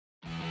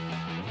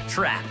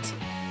trapped.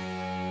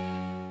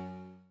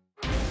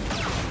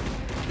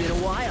 Been a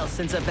while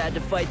since I've had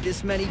to fight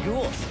this many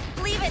ghouls.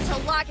 Leave it to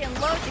Locke and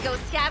Lode to go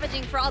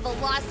scavenging for all the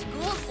lost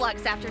ghoul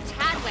slugs after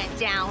Tad went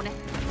down.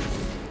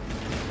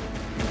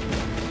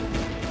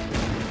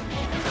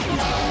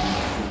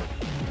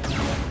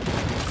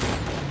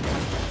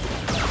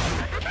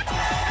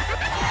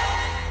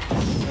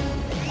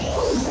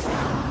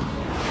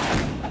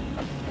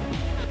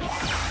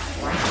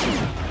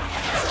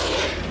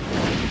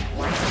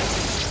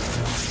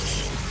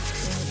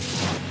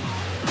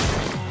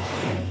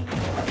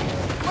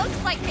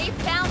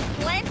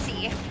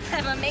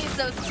 I'm amazed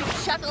those two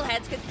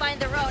chuckleheads could find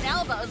their own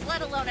elbows,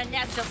 let alone a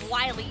nest of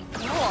wily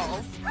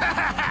ghouls.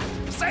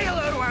 Say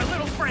hello to our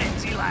little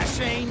friends, Eli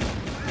Shane.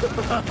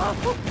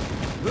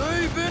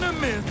 They've been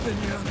a-missing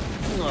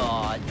you.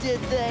 Aw, did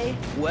they?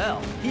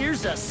 Well,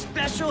 here's a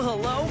special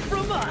hello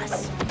from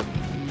us.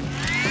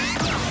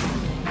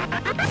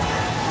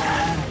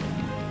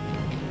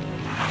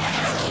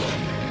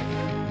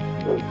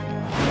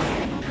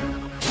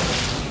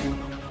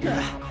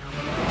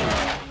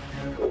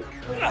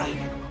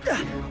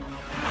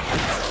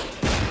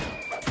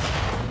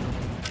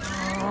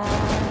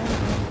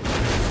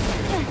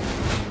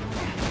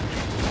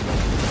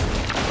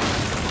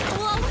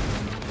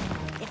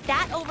 If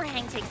that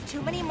overhang takes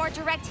too many more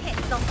direct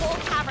hits, the whole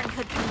cavern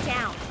could come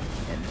down.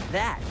 And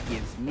that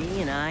gives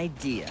me an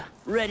idea.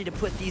 Ready to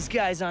put these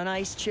guys on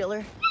ice,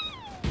 Chiller?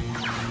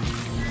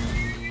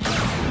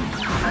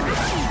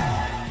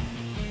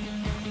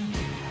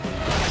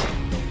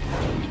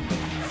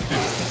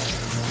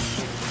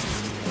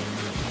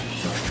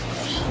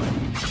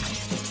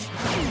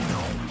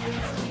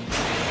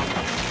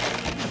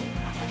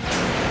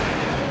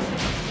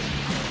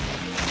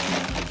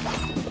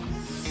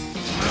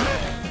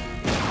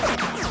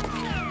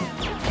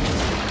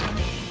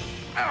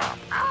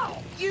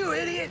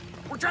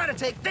 We're trying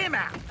to take them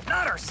out,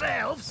 not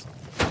ourselves.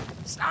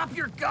 Stop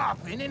your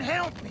gawping and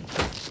help me.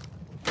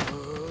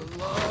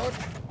 Lord,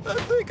 I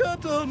think I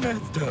done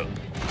messed up.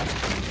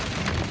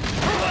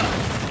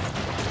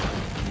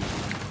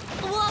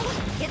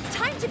 Whoa, it's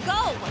time to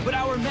go. But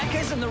our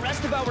mechas and the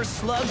rest of our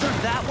slugs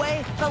are that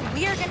way? But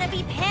we're gonna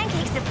be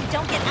pancakes if we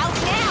don't get out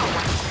now.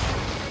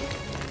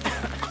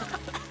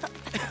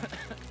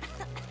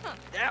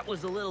 That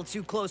was a little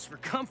too close for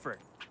comfort.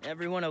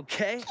 Everyone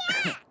okay?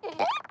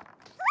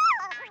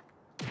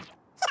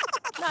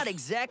 Not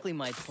exactly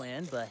my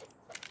plan, but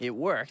it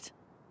worked.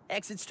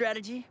 Exit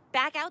strategy?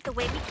 Back out the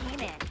way we came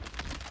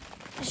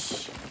in.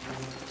 Shh.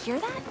 Hear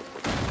that?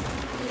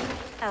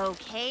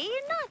 Okay,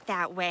 not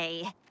that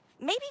way.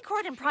 Maybe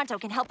Cord and Pronto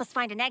can help us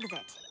find an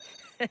exit.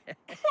 Why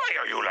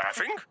are you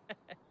laughing?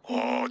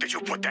 Oh, did you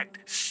put that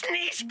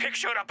sneeze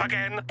picture up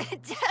again?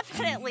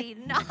 Definitely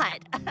not.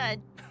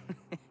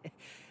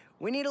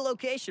 We need a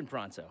location,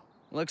 Pronto.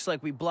 Looks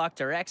like we blocked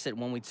our exit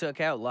when we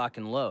took out Locke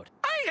and Lode.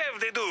 I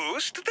have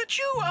deduced that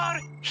you are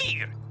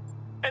here.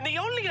 And the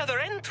only other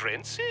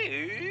entrance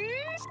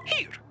is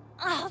here.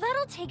 Oh,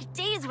 that'll take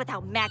days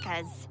without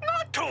mechas.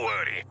 Not to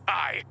worry.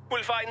 I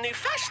will find the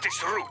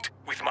fastest route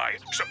with my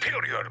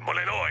superior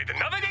Molenoid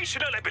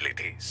navigational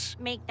abilities.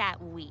 Make that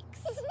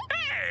weeks.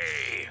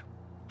 Hey!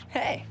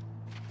 Hey,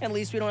 at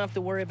least we don't have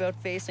to worry about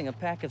facing a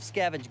pack of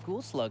scavenged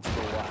ghoul slugs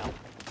for a while.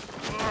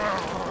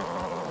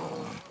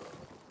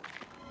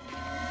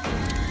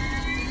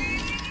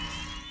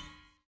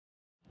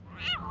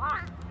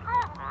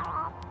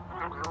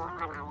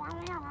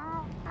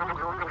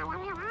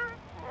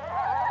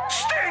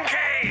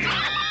 Stinky!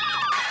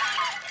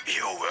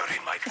 You were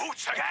in my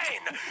boots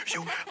again!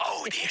 You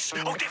odious,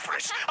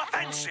 odiferous,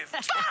 offensive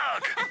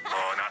slug!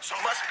 Oh, not so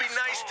Must be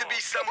nice to be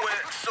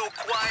somewhere so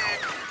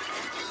quiet.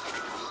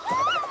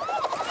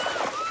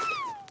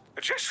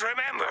 Just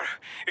remember,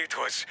 it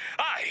was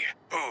I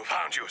who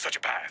found you such a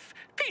path.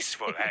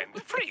 Peaceful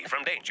and free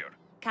from danger.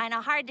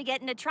 Kinda hard to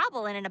get into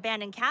trouble in an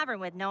abandoned cavern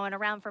with no one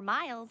around for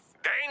miles.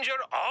 Danger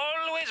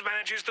always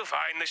manages to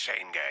find the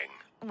sane gang.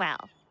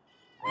 Well.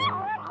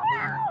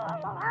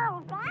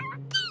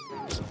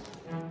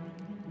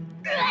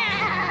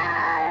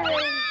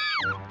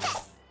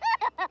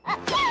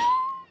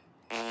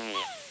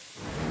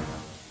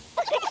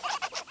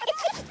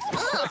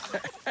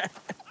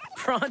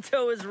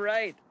 Pronto is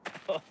right.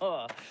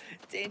 Oh,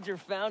 danger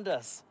found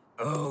us.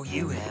 Oh,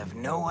 you have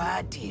no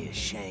idea,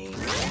 Shane.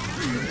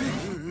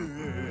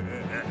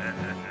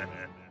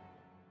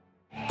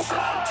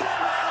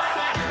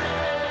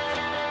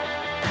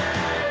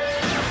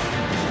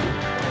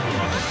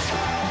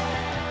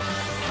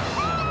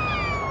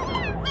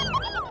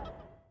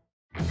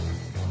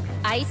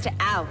 Iced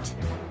out.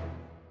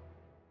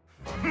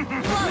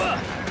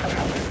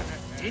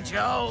 Did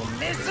y'all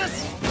miss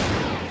us?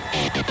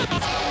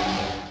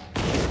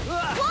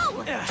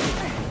 Whoa!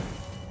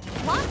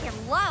 Locke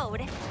and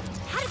Lode?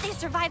 How did they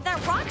survive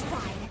that rock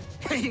slide?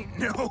 Ain't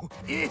no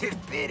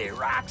itty-bitty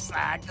rock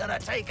slide gonna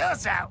take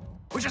us out,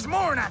 which is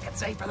more than I can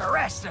say for the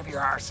rest of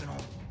your arsenal.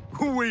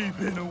 We've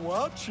been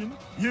a-watching.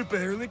 You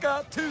barely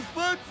got two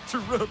slugs to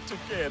rub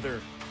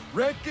together.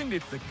 Reckon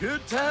it's a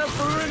good time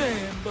for an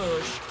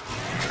ambush.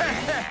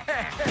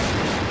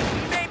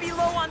 We may be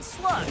low on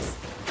slugs,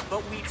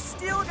 but we've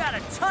still got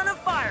a ton of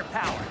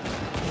firepower.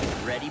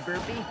 Ready,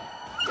 Burpee?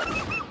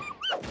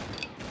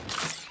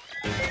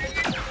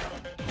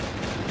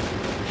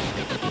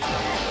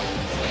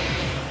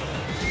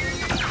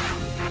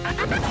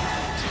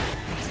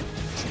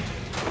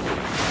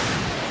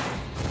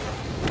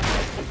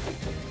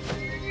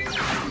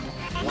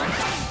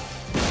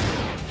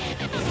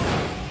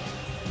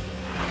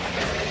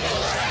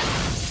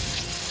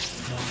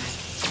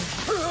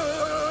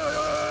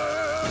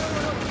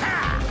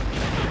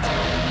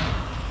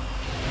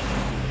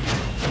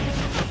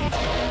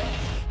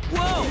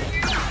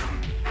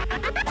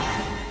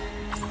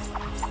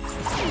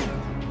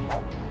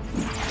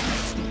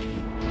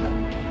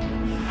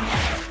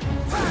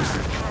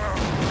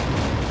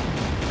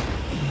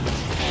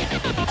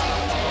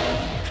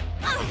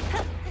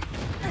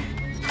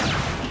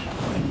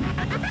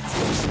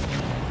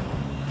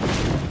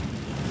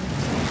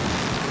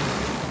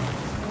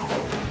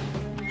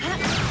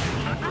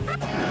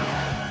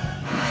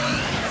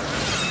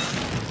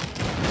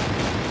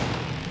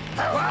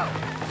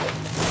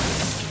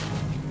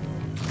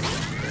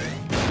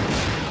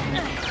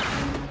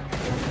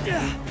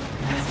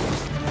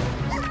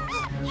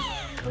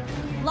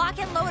 Locke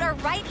and Lode are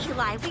right,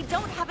 Eli. We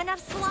don't have enough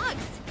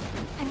slugs.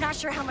 I'm not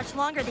sure how much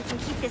longer they can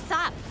keep this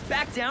up.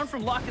 Back down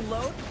from Locke and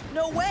Lode?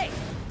 No way!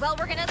 Well,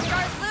 we're gonna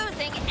start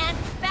losing, and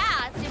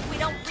fast, if we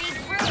don't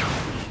regroup.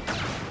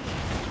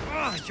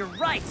 Oh, you're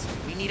right.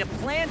 We need a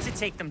plan to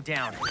take them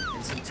down,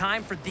 and some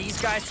time for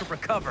these guys to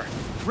recover.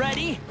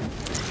 Ready?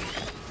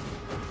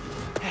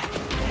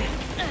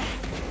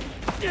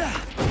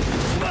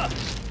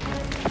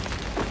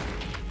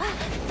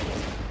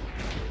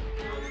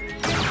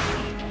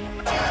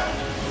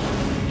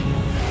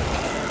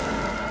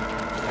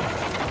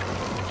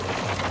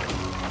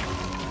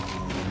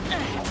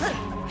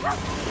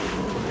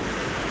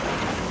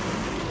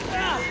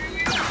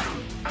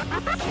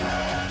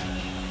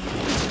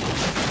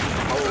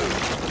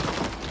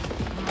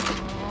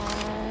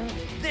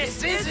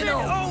 This isn't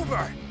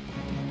over!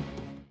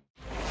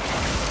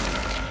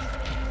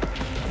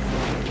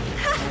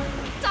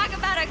 Talk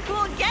about a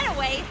cool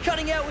getaway.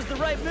 Cutting out was the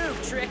right move,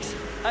 Trix.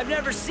 I've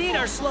never seen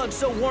our slugs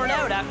so worn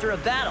out after a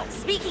battle.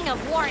 Speaking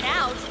of worn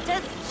out,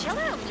 does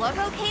chiller look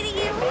okay to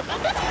you?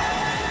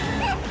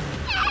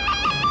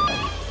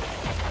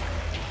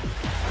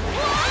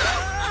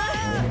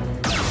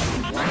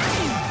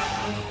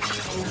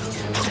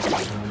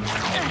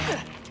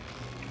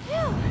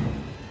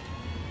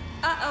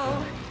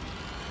 Uh-oh.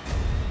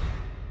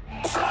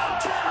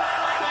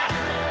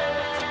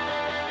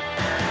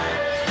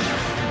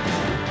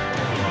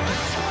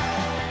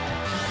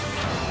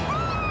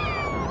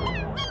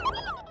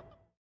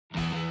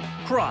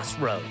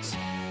 Crossroads.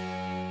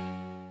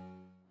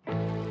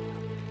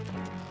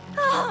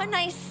 Oh, a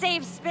nice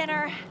save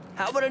spinner.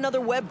 How about another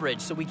web bridge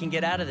so we can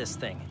get out of this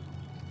thing?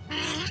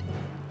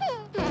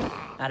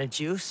 Out of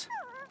juice?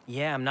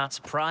 Yeah, I'm not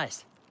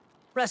surprised.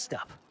 Rest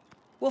up.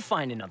 We'll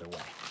find another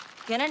way.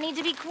 Gonna need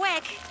to be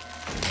quick.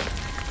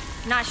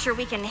 Not sure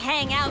we can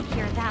hang out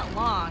here that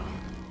long.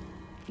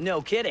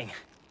 No kidding.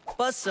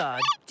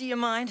 Buzzsaw, do you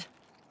mind?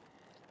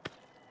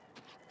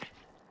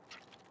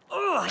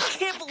 Oh, I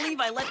can't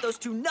believe I let those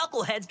two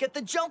knuckleheads get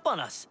the jump on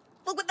us.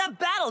 Look what that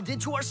battle did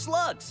to our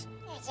slugs.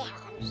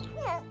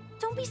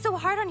 Don't be so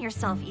hard on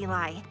yourself,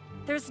 Eli.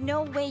 There's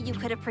no way you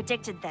could have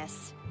predicted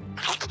this.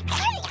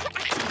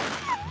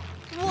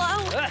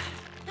 Whoa!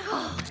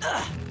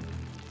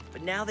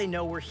 But now they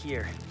know we're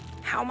here.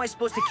 How am I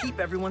supposed to keep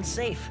everyone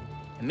safe?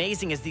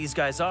 Amazing as these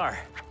guys are,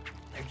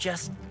 there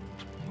just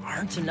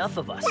aren't enough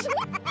of us.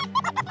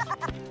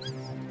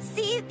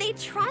 See, they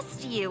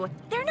trust you.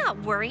 They're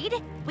not worried.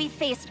 We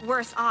faced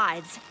worse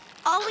odds.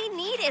 All we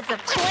need is a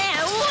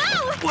plan.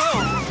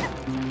 Whoa!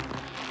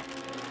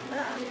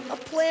 A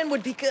plan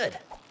would be good.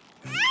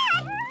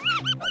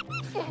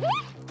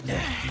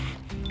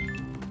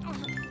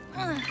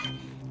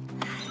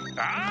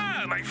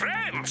 Ah, my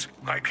friends!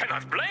 I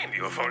cannot blame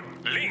you for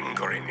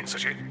lingering in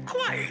such a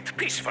quiet,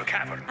 peaceful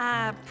cavern.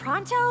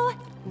 Pronto?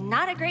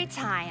 Not a great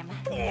time.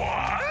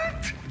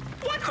 What?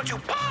 What could you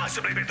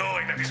possibly be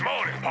doing that is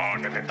more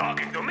important than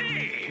talking to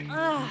me?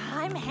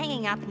 I'm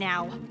hanging up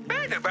now.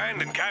 That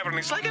abandoned cavern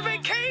is like a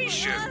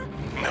vacation.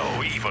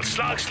 No evil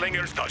slug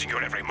slingers dodging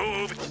your every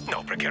move.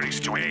 No precarious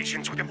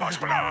situations with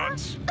impossible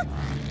odds.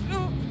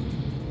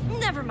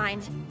 Never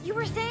mind. You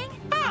were saying?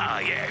 Ah,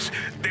 yes.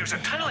 There's a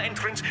tunnel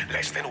entrance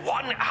less than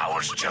 1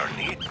 hour's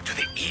journey to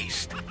the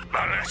east.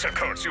 Unless, of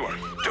course, you are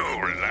too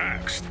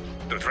relaxed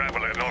to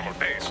travel at a normal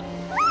pace.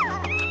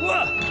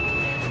 Whoa!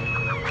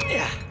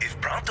 If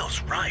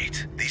Pronto's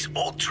right, these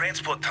old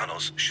transport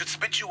tunnels should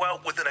spit you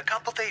out within a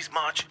couple days'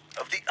 march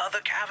of the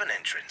other cavern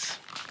entrance.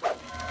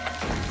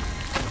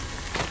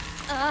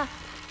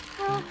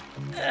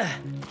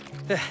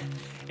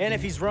 And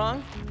if he's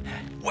wrong?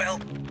 Well,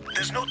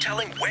 there's no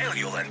telling where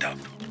you'll end up.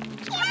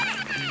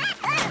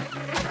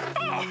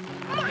 Oh,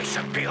 my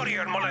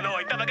superior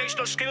Molinoid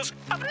navigational skills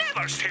have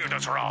never steered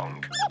us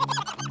wrong.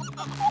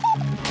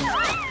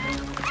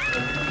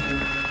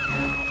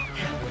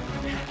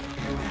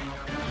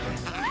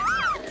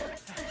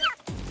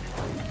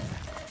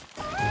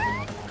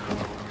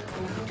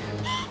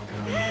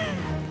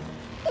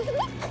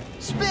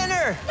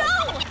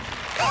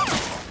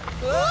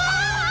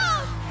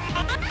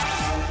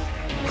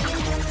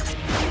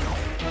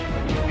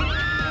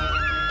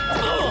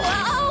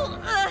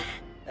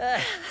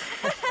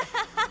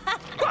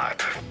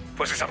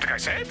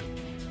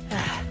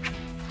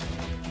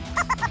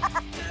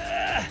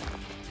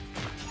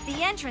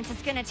 entrance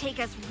is gonna take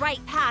us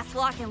right past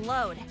Lock and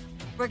Lode.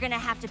 We're gonna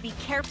have to be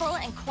careful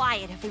and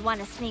quiet if we want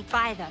to sneak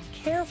by them.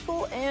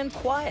 Careful and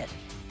quiet.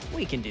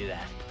 We can do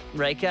that.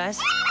 Right, guys?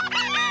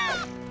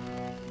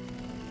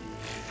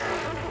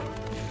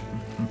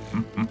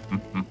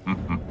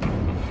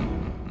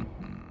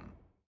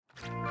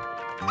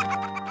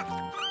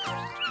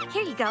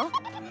 Here you go.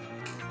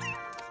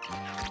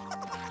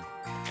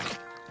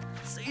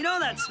 So you know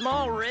that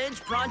small ridge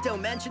Pronto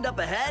mentioned up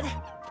ahead?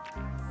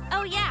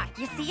 Oh yeah,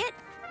 you see it?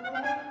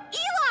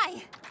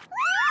 Eli!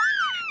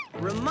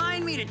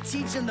 Remind me to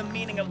teach him the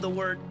meaning of the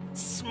word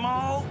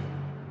small.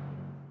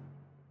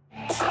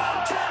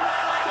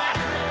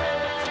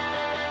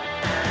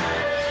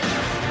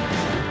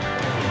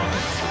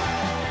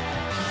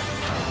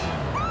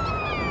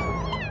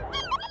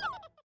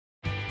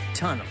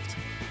 Tunneled.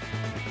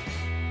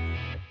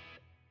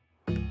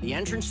 The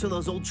entrance to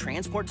those old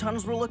transport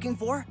tunnels we're looking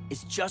for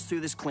is just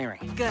through this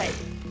clearing. Good.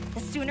 The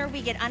sooner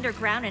we get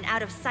underground and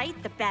out of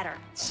sight, the better.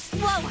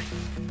 Whoa!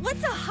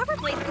 What's a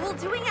hoverblade ghoul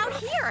doing out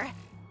here?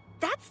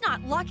 That's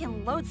not Locke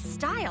and Lode's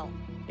style.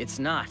 It's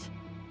not,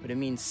 but it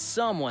means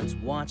someone's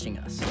watching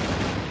us.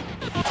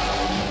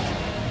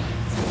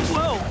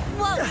 Whoa!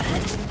 Whoa!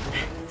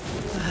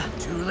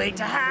 Too late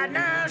to hide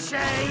now,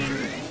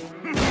 Shane.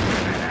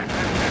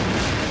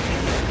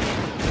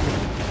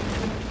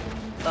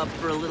 Up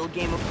for a little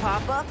game of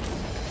pop-up?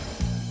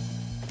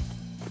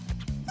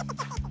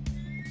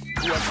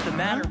 What's the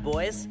matter,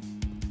 boys?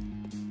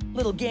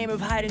 Little game of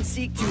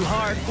hide-and-seek too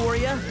hard for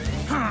you?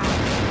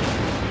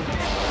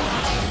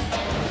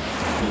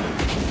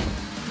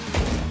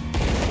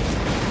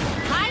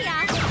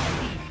 Hiya!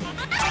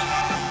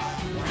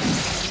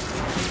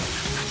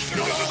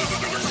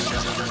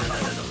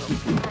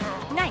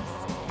 Nice.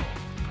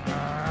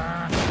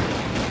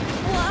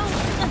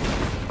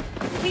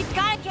 Whoa! We've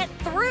got to get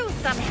through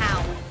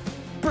somehow.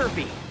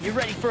 Burpee, you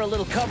ready for a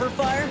little cover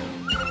fire?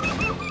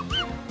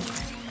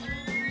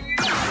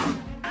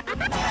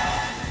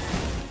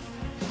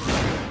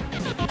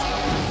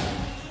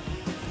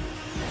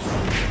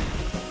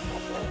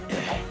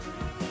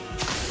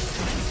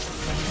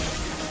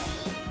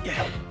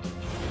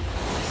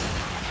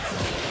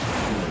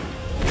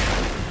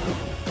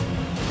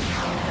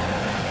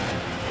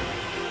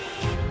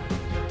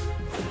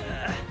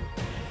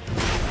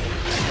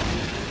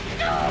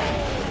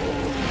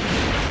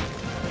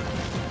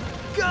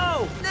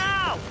 Go,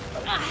 now!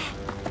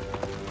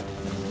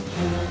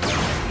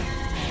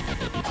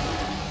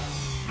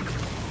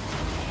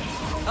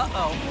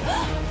 Uh-oh.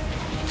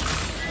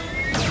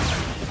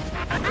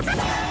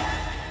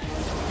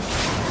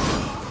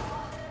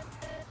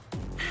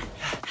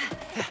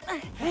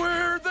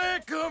 Where'd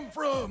that come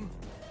from?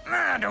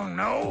 I don't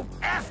know.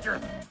 After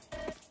them.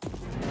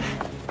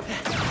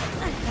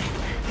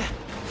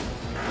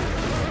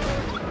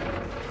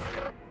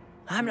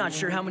 I'm not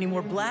sure how many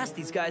more blasts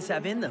these guys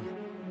have in them.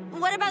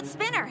 What about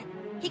Spinner?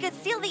 He could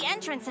seal the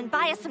entrance and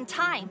buy us some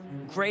time.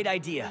 Great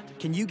idea.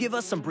 Can you give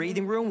us some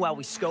breathing room while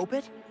we scope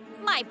it?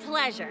 My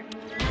pleasure.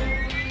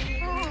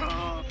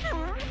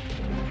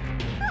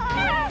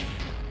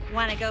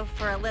 Want to go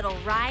for a little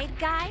ride,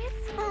 guys?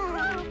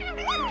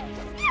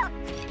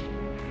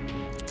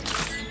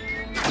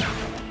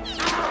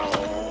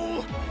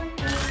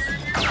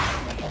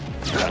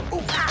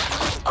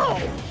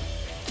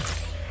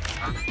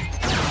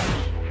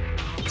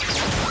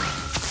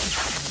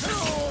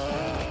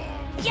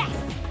 Yes!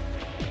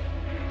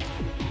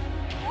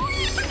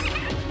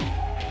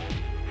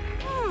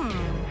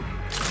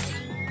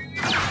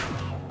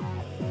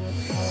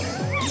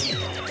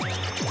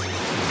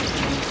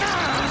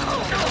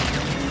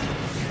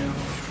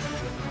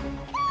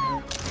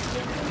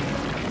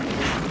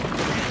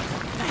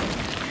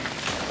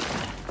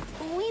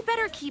 We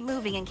better keep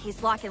moving in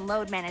case Locke and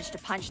Lode manage to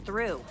punch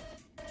through.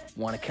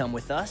 Want to come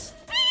with us?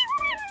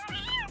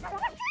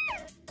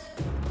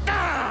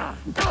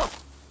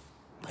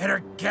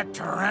 Better get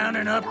to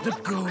rounding up the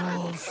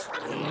ghouls.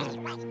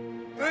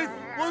 It's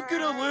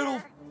looking a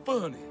little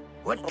funny.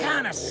 What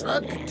kind of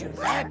slug could do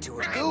that to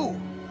a ghoul?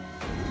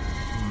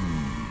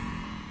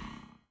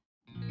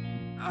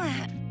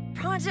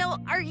 Pronto,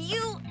 are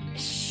you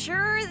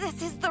sure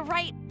this is the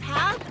right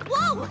path?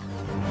 Whoa!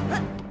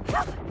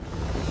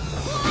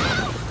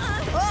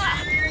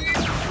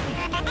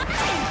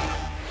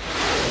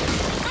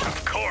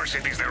 Of course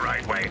it is the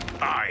right way.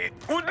 I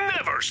would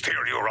never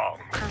steer you wrong.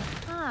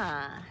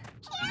 Huh.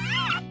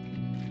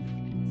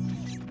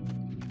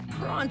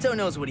 Pronto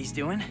knows what he's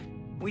doing.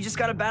 We just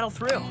gotta battle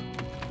through.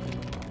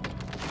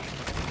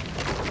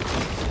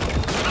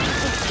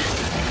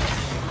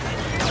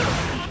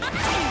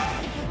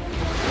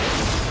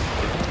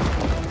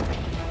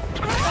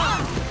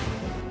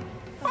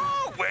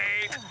 Oh,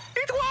 wait.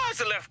 It was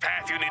the left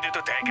path you needed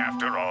to take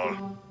after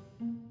all.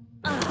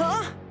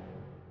 Uh-huh.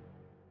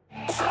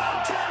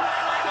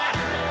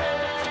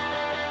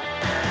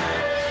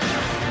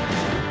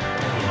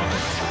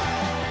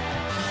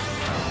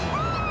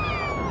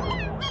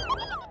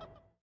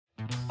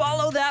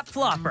 Follow that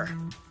flopper.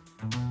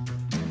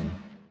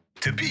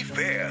 To be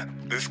fair,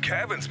 this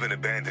cavern's been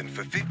abandoned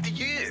for 50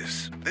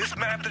 years. This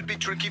map would be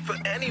tricky for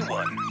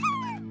anyone.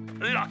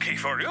 Lucky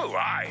for you,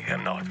 I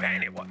am not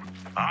anyone.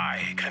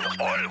 I can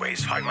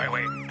always find my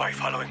way by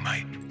following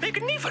my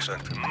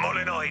magnificent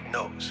mulinoid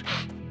nose.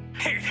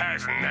 It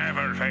has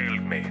never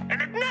failed me, and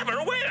it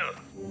never will.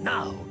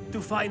 Now, to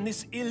find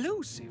this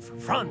elusive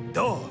front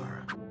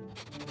door.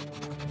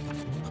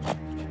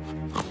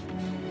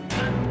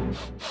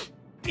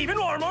 Even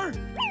warmer.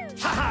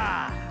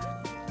 Ha-ha!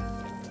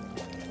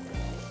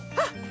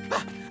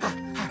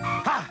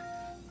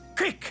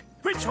 Quick!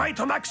 Which way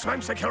to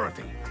maximum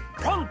security?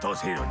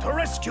 Pronto's here to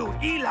rescue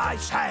Eli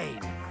Shane.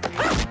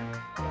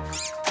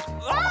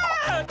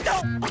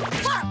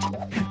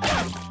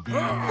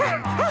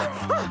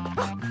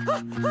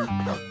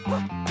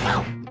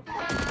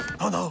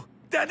 Oh no!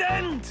 Dead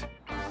end!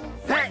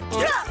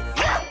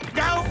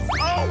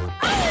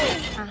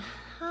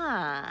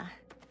 Huh.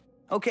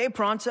 Okay,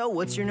 Pronto,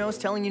 what's your nose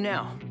telling you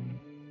now?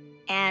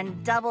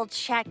 And double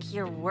check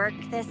your work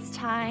this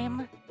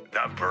time.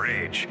 The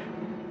bridge.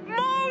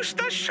 Most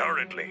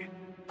assuredly.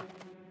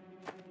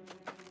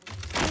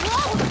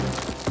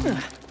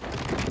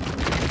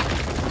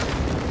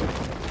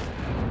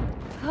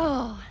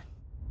 Oh.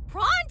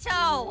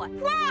 Pronto!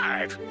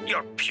 What?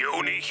 Your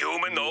puny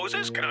human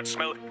noses cannot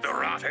smell the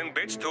rotten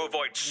bits to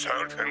avoid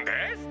certain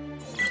death?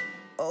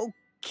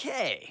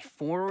 Okay,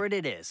 forward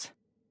it is.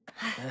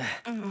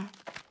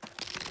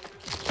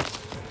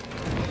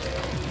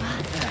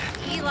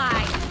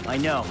 Eli! I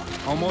know,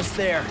 almost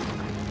there.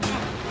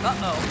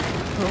 Uh-oh.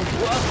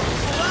 Whoa!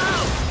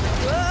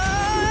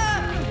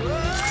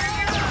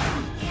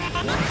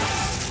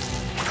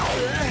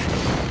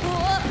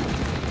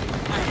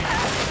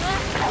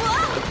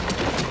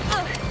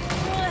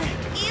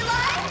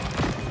 Eli?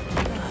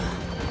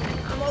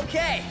 I'm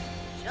okay.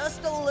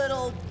 Just a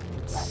little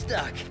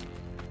stuck.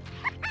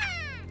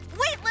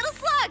 Wait, little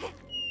slug!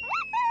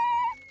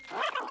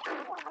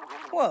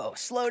 Whoa,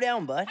 slow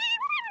down, bud.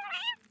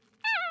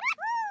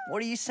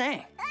 What are you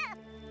saying?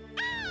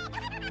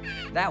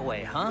 That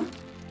way, huh?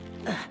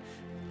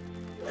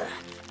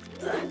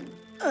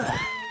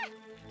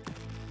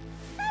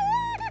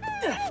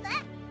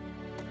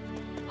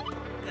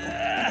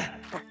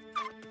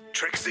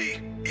 Trixie?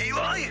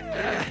 Eli?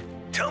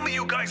 Tell me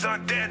you guys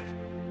aren't dead.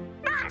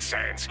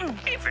 Nonsense.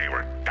 If they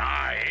were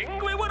dying,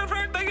 we would have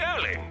heard the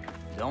yelling.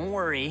 Don't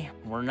worry,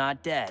 we're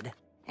not dead.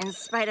 In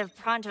spite of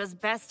Pronto's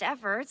best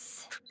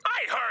efforts.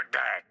 I heard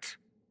that.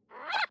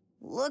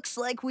 Looks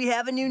like we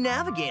have a new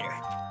navigator.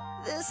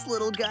 This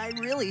little guy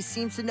really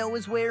seems to know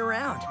his way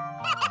around.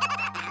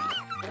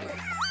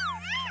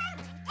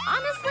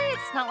 Honestly,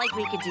 it's not like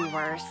we could do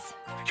worse.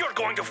 You're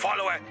going to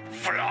follow a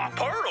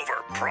flopper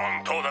over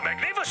Pronto the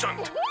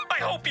Magnificent.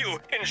 I hope you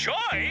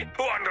enjoy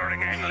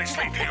wandering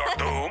endlessly to your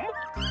doom.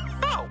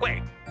 Oh,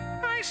 wait.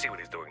 I see what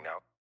he's doing now.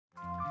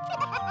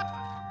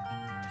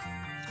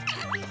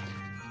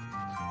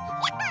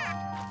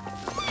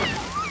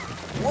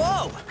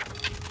 Whoa!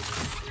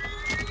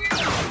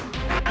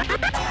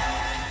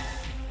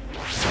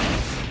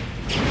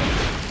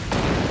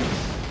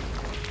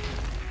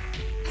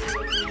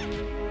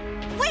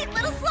 Wait,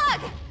 little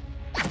slug!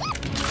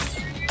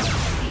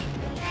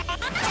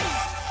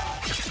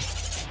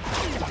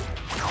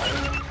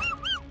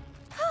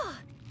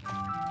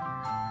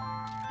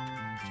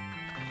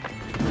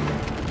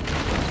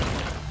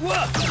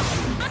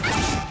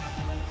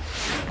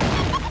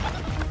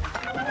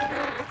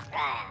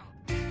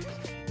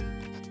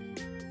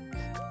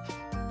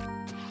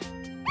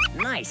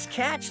 Nice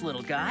catch,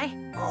 little guy.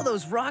 All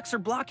those rocks are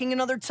blocking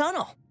another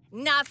tunnel.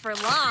 Not for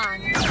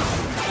long.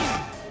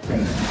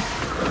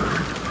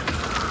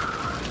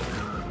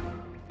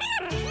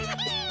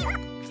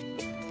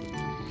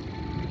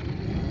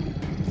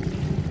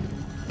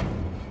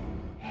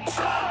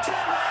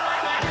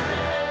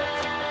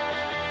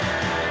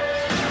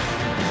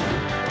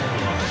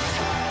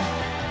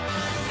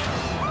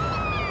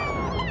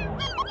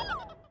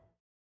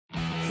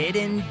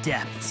 Hidden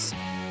depths.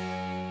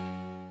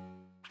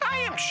 I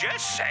am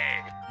just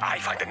saying. I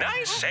find a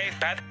nice, safe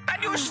path,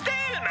 and you still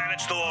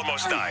manage to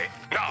almost die.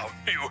 Now,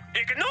 you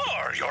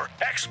ignore your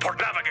expert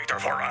navigator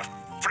for a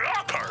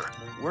flopper.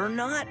 We're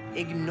not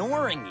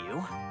ignoring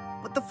you,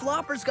 but the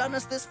flopper's gotten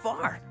us this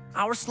far.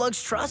 Our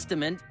slugs trust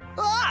him and...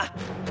 Ah!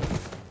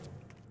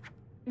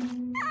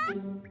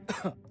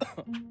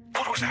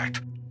 What was that?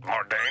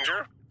 More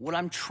danger? What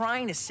I'm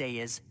trying to say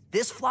is,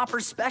 this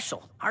flopper's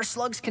special. Our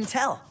slugs can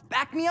tell.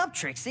 Back me up,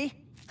 Trixie.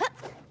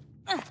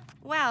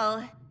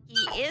 Well,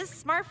 he is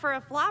smart for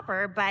a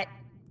flopper, but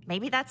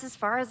maybe that's as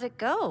far as it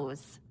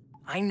goes.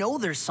 I know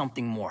there's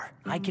something more.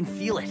 I can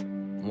feel it.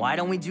 Why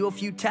don't we do a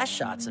few test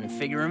shots and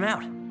figure him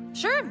out?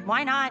 Sure,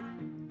 why not?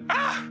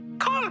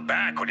 Call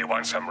back when you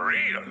want some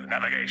real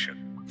navigation.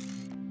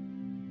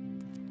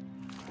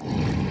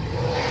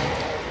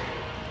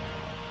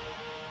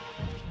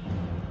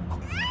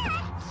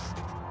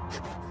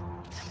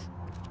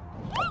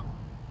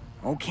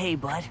 Okay,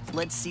 bud.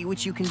 Let's see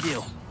what you can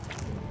do.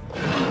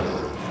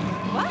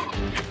 What?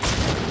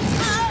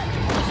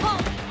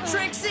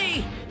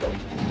 Trixie!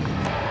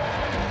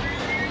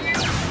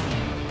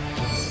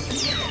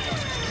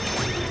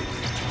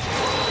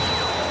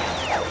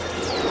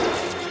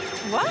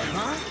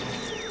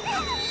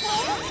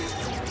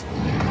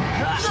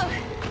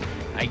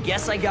 I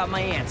guess I got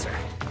my answer.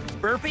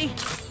 Burpee,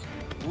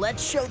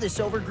 let's show this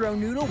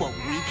overgrown noodle what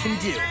we can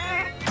do.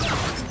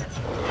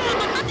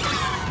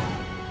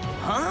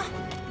 Huh?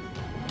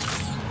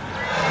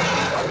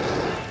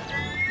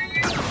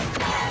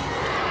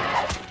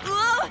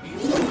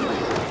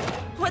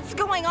 What's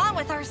going on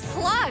with our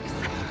slugs?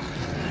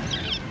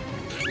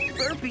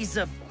 Burpee's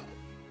a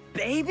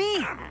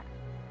baby?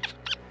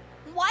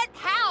 What?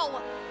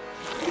 How?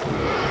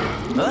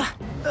 Whoa!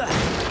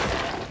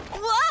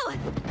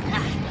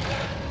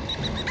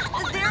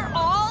 They're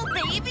all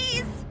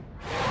babies?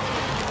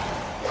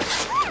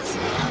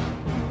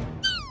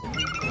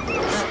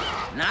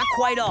 Not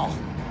quite all.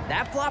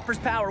 That flopper's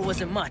power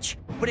wasn't much,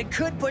 but it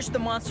could push the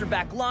monster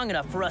back long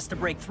enough for us to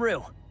break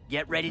through.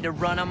 Get ready to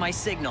run on my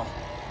signal.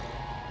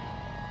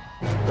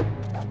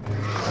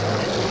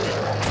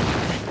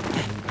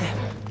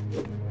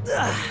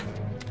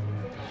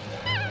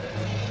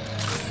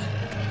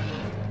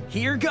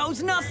 Here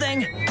goes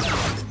nothing!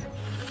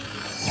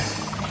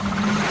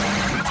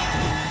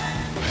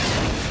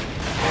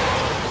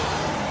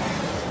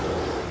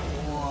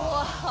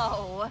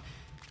 Whoa!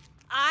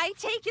 I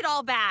take it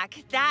all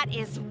back. That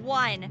is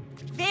one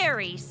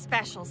very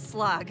special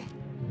slug.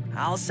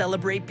 I'll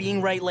celebrate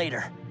being right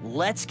later.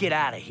 Let's get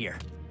out of here.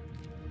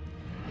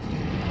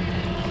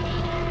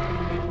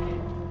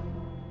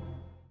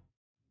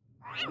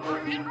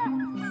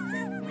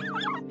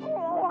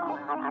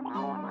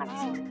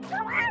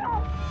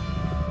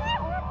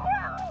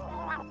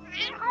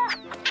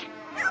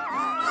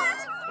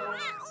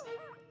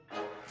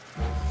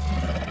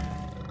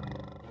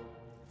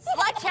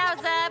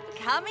 Slugchow's up.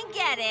 Come and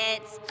get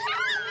it.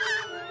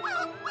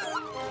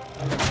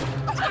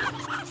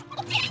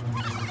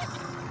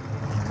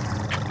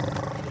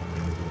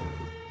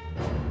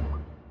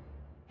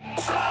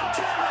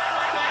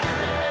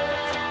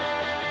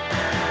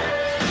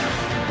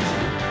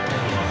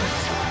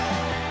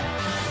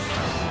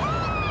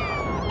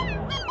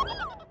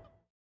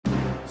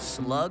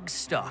 Slug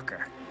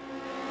Stalker.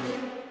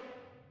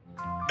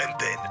 And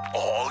then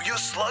all your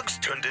slugs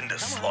turned into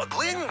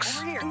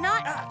sluglings?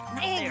 Not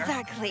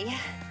exactly.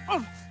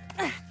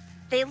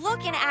 They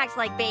look and act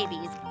like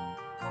babies.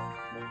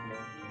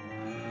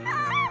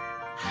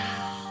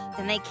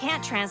 Then they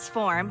can't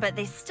transform, but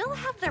they still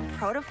have their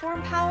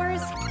protoform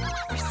powers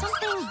or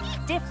something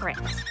different.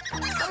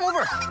 Come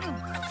over.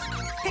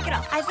 Pick it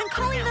up. I've been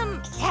calling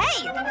them...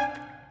 Hey!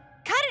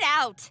 Cut it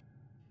out!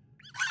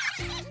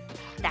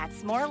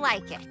 That's more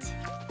like it.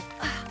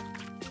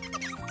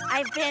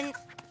 I've been...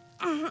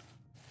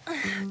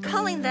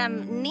 calling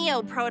them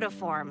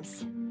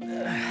neo-protoforms.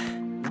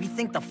 We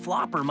think the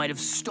flopper might have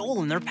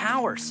stolen their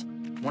powers.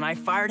 When I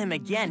fired him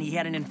again, he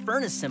had an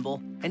Infernus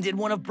symbol and did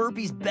one of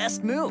Burpee's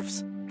best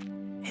moves.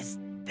 Is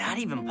that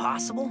even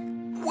possible?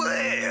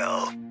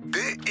 Well,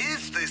 there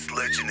is this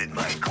legend in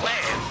my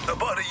clan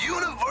about a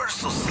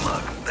universal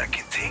slug that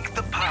can take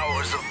the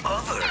powers of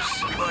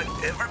others, but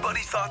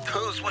everybody thought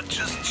those were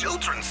just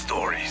children's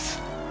stories.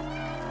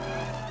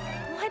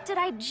 What did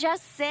I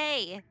just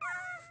say?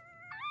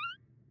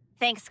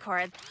 Thanks,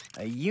 Cord.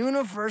 A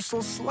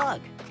universal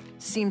slug.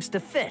 Seems to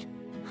fit.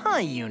 Huh,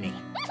 Uni?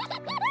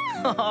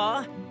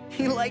 Aw,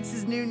 he likes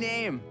his new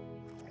name.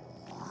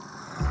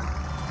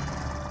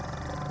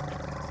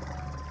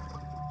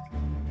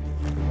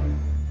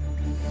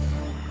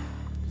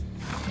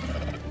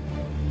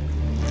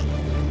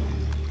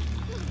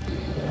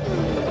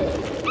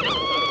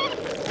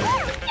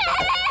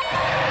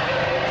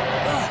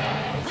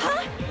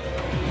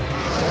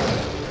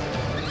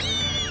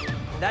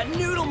 That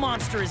noodle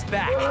monster is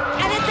back.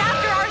 And it's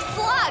after our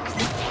slugs!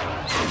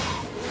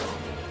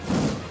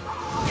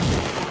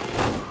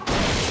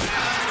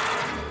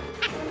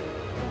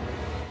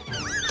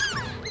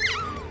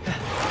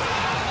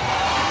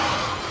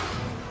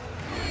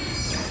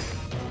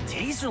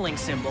 Taserling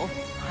symbol?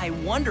 I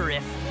wonder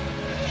if...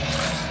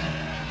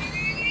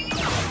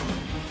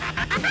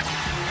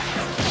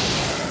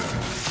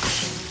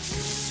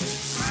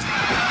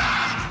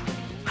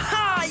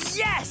 Ha!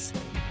 Yes!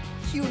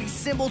 Uni's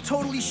symbol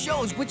totally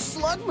shows which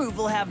slug move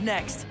we'll have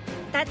next.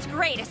 That's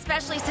great,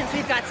 especially since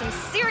we've got some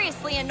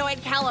seriously annoyed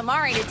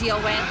calamari to deal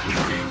with.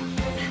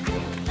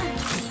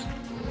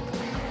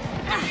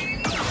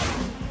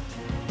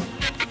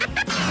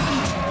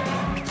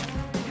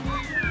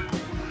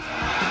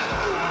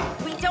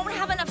 We don't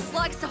have enough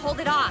slugs to hold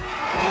it off.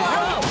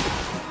 Whoa!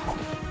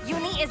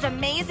 Uni is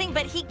amazing,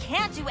 but he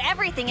can't do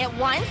everything at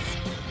once.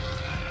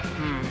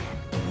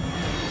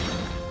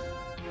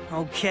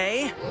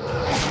 Okay.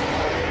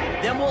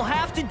 Then we'll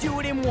have to do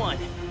it in one.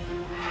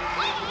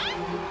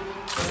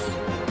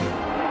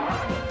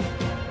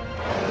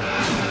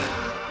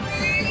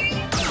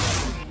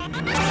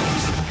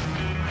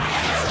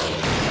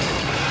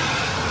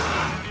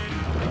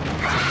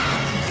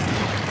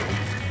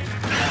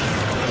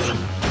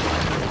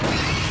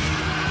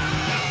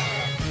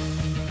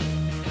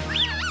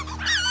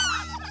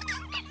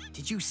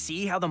 Did you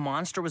see how the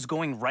monster was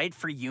going right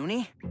for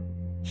Uni?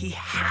 He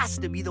has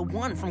to be the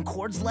one from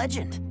Cord's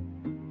legend.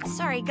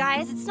 Sorry,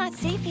 guys, it's not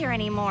safe here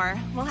anymore.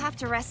 We'll have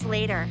to rest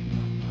later.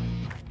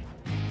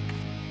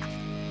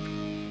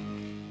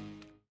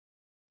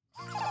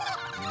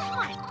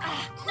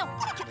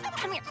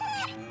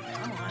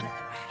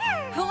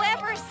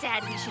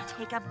 Instead, we should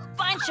take a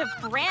bunch of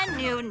brand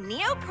new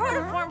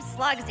neo-protoform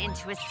slugs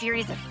into a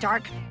series of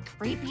dark,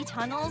 creepy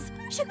tunnels.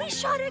 Should be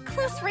shot at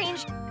close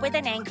range with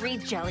an angry,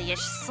 jellyish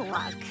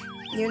slug.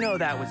 You know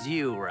that was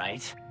you,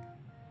 right?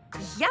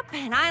 Yep,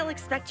 and I'll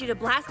expect you to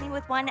blast me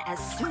with one as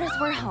soon as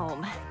we're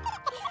home.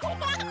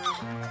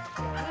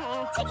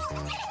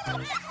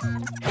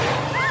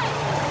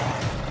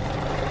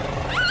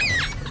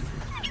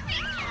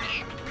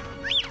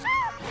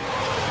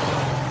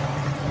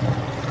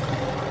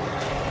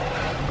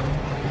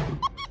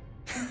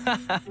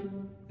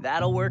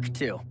 That'll work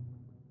too.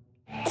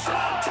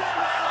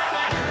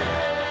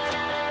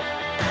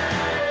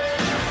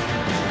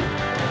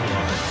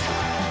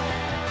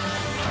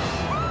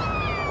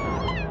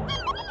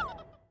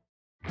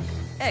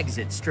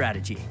 Exit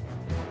strategy.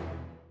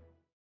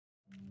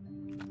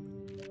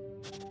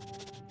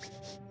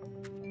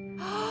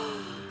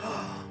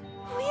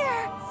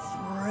 We're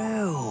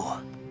Through.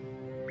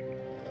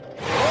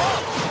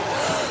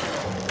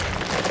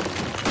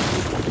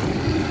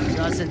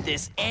 Doesn't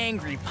this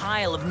angry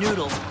pile of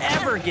noodles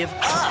ever give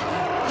up?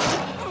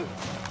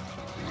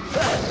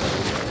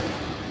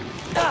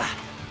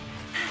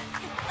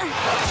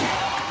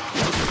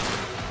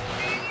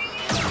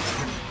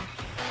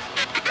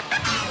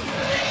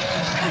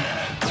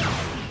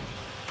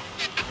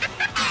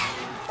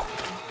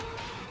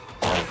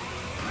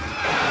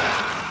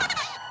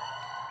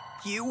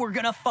 You were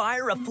gonna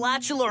fire a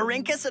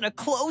flatulorhynchus in a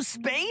closed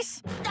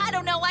space? I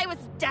don't know, I was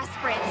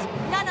desperate.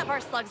 None of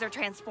our slugs are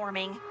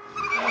transforming.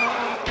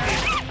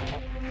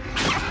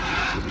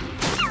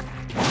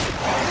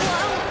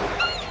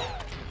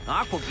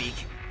 Aquabeak?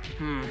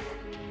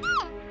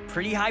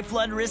 Pretty high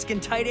flood risk in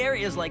tight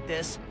areas like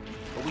this,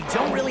 but we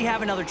don't really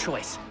have another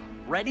choice.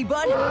 Ready,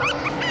 bud?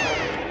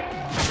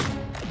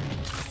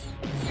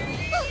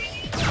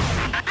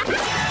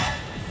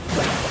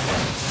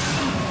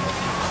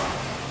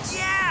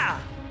 Yeah!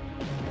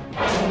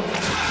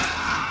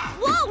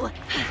 Whoa!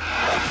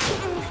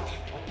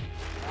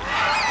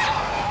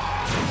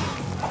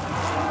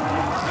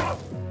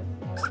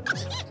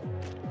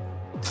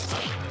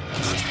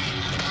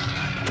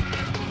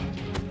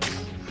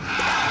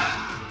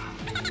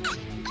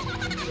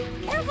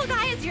 Careful,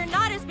 guys, you're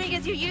not as big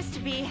as you used to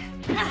be.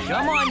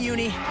 Come on,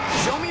 Uni.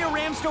 Show me a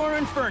Ramstor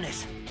and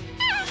Furnace.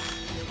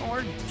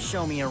 Or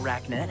show me a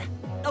Arachnet.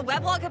 A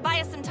web wall could buy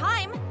us some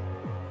time.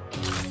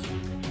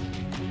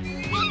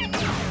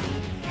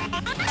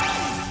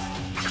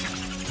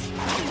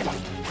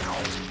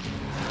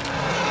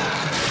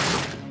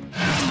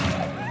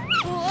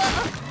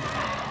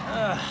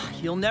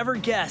 You'll never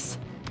guess.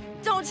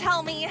 Don't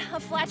tell me, a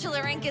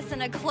flatulorhynchus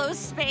in a closed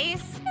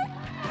space.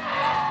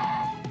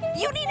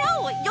 Uni,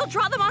 no! You'll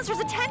draw the monster's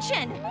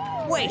attention!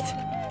 Wait,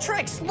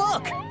 Trix,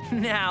 look!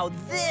 Now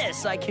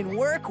this I can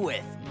work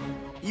with.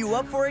 You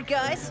up for it,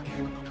 guys?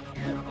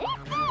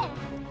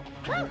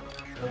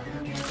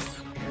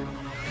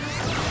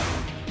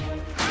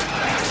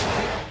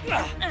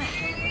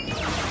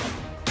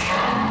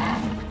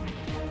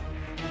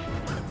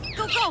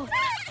 Go, go!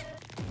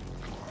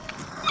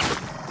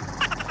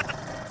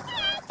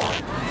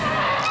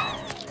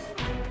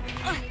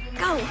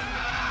 Go!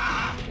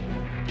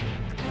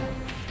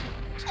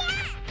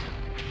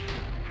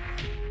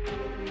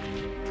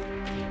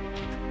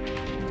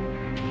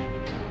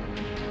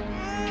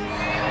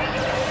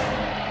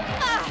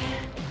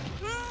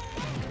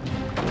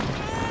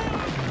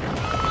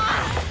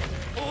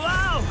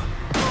 Wow!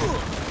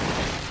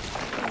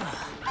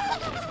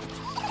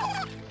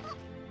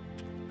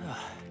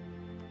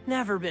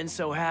 Never been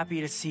so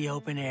happy to see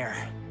open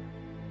air.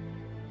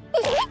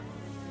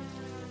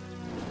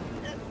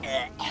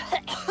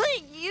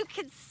 You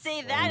could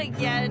say that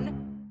again.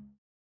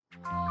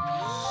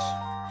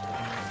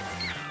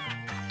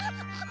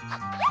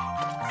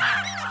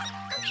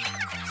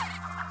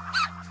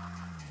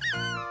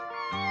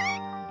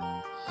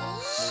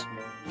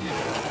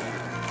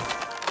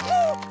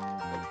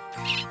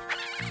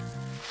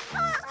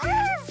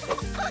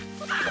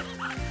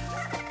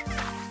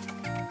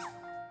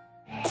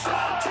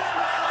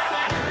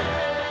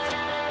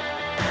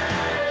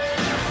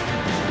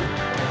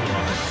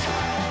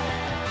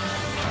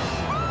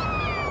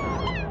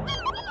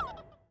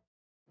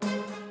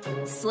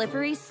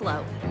 Slippery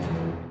slope.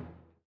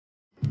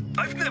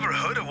 I've never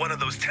heard of one of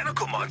those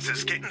tentacle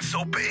monsters getting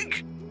so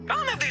big.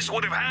 None of this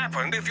would have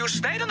happened if you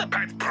stayed on the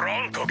path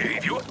Pronto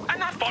gave you and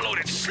not followed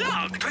its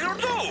slug to your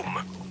doom.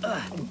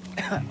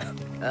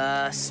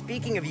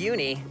 Speaking of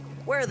Uni,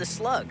 where are the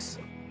slugs?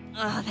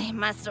 Oh, they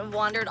must have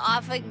wandered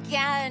off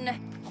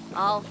again.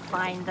 I'll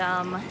find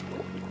them.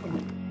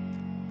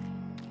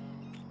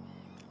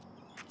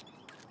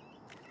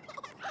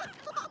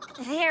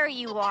 There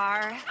you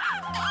are.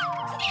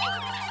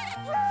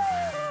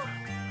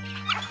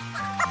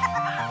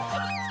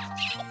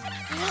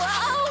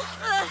 Whoa!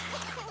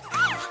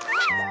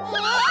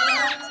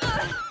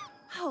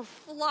 Oh,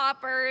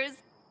 floppers.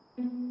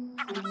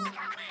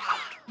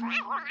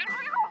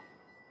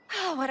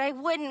 Oh, what I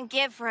wouldn't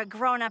give for a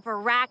grown-up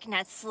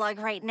arachnet slug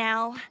right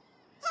now.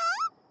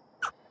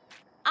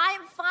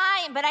 I'm fine.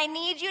 fine, but I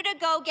need you to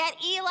go get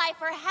Eli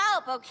for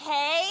help,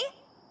 okay?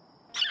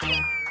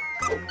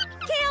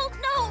 Gale,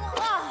 no!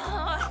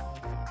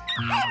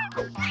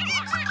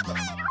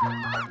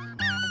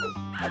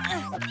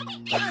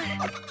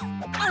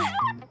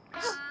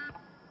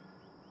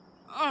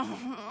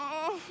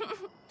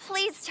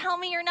 Please tell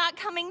me you're not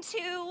coming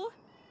too.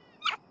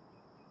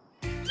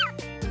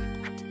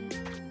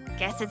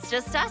 Guess it's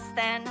just us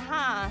then,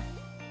 huh?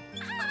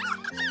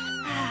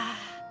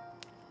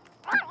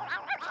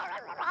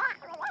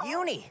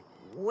 Uni,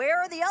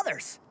 where are the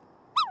others?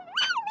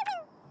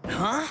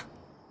 Huh?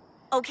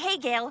 Okay,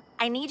 Gale,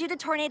 I need you to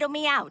tornado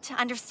me out,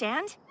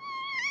 understand?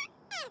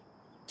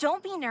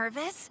 Don't be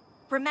nervous.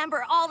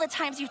 Remember all the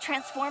times you've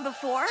transformed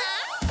before?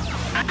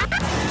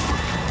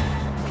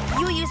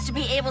 You used to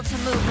be able to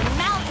move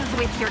mountains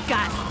with your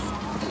gusts.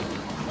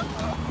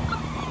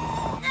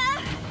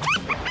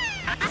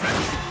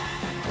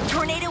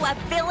 Tornado up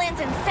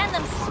villains and send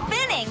them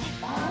spinning.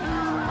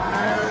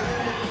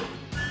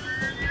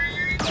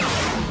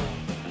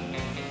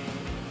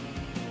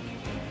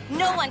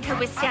 No one could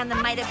withstand the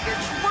might of your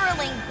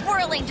twirling,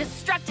 whirling,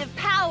 destructive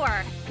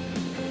power.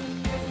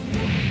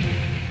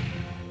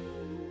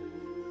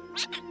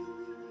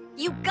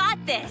 You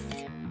got this.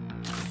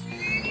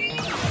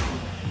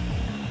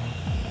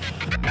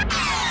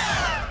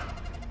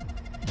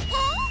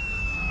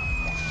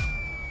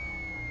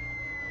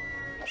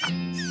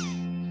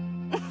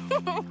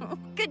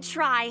 Good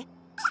try.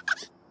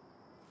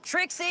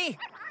 Trixie!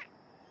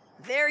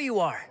 There you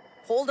are.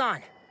 Hold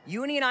on.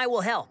 Uni and I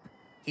will help.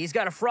 He's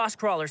got a frost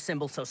crawler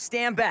symbol, so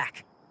stand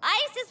back.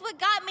 Ice is what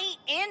got me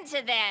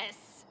into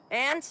this.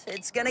 And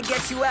it's gonna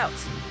get you out.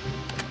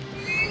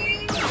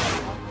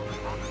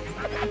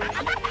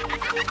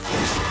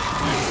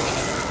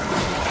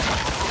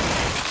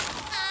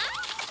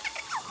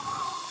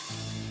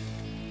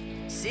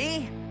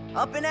 See?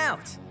 Up and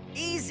out.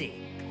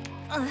 Easy.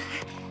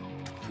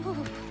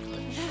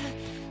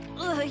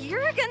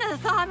 You're gonna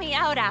thaw me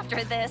out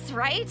after this,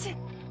 right?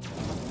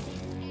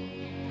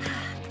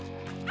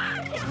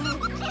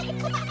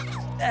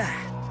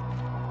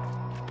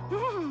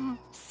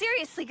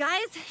 Seriously,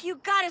 guys, you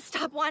gotta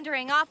stop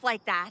wandering off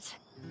like that.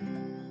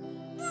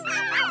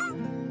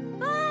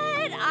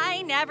 But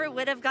I never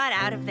would have got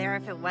out of there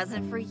if it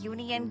wasn't for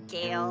Uni and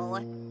Gale.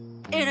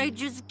 And I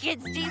just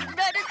can't stay out of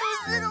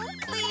those little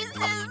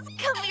places.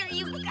 Come here,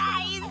 you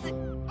guys.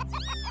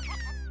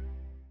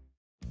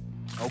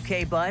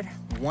 Okay, bud.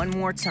 One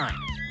more time.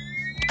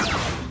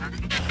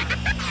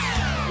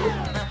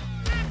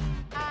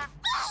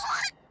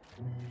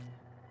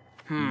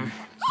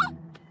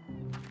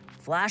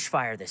 Flash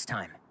fire this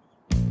time.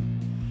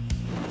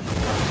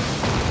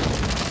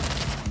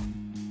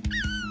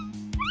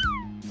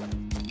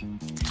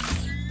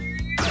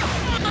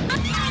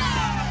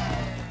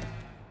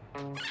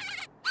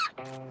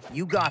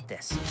 You got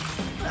this.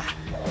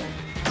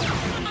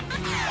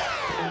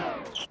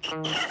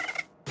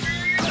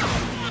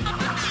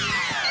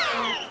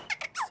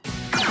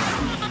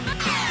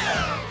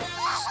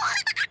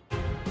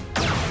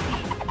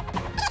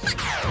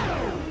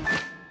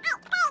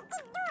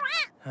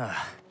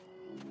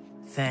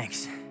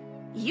 Thanks.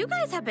 You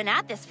guys have been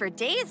at this for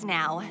days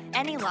now.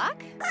 Any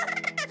luck?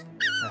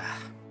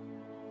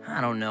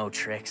 I don't know,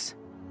 Trix.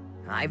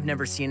 I've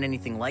never seen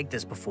anything like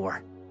this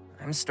before.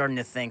 I'm starting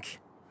to think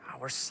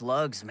our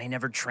slugs may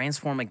never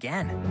transform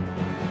again.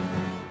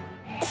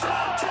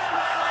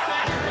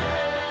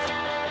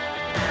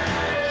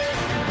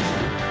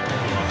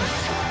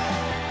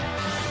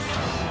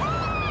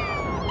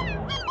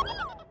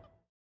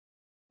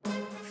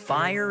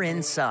 Fire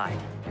inside.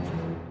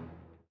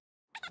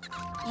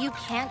 You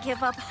can't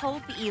give up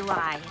hope,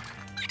 Eli.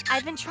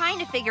 I've been trying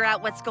to figure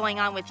out what's going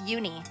on with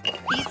Uni.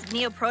 These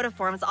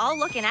neoprotoforms all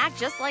look and act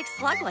just like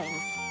sluglings.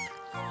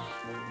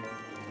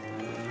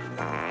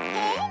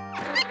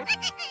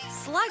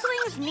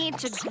 Sluglings need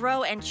to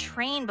grow and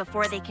train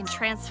before they can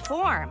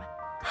transform.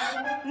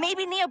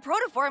 Maybe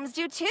neoprotoforms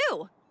do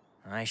too.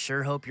 I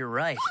sure hope you're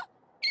right.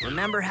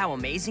 Remember how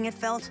amazing it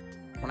felt?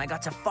 When I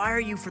got to fire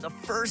you for the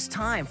first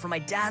time from my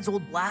dad's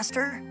old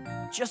blaster?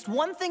 Just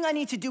one thing I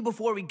need to do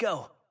before we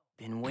go.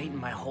 Been waiting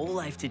my whole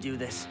life to do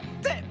this.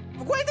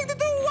 Waiting to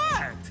do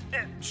what?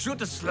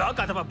 Shoot a slug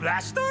out of a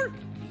blaster?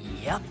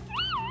 Yep.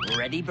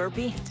 Ready,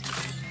 Burpee?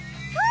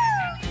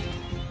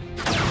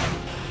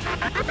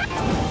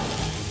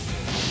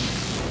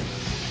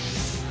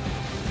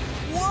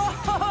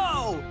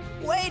 Whoa!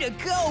 Way to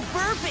go,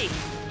 Burpee!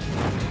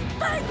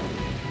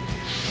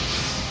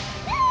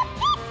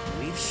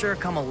 We've sure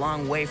come a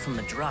long way from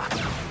the drop.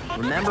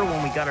 Remember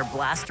when we got our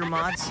blaster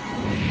mods?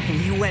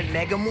 And you went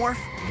Megamorph?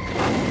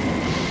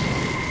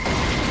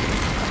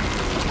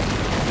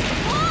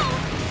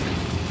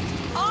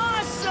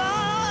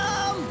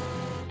 Awesome!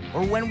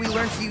 Or when we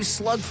learned to use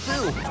Slug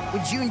Fu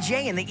with June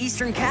J in the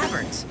Eastern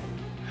Caverns.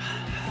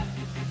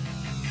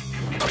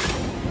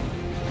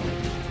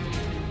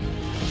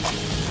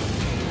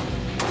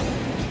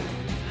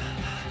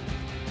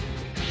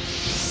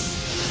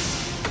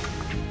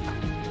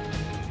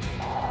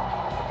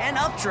 And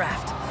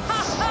Updraft.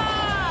 Ha ha!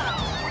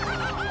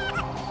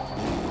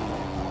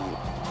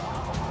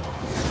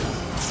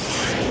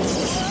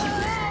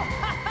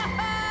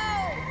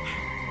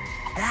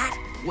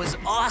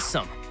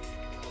 awesome.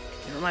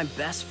 You're my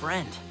best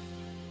friend.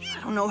 I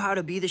don't know how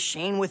to be the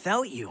Shane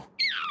without you.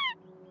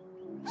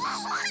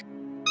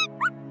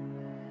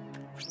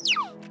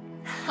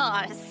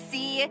 Aw,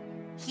 see?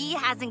 He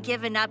hasn't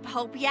given up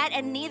hope yet,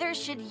 and neither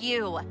should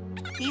you.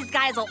 These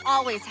guys will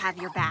always have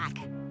your back.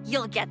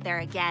 You'll get there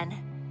again.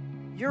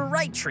 You're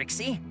right,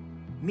 Trixie.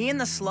 Me and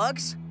the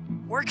slugs,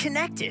 we're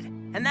connected,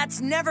 and that's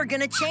never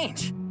gonna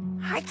change.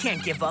 I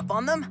can't give up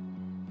on them.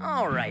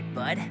 All right,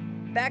 bud.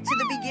 Back to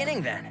the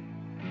beginning then.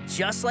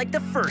 Just like the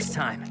first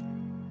time.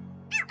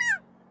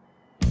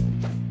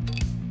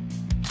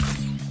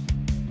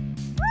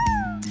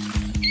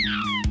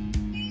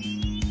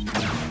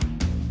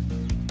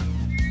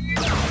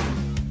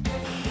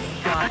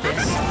 Got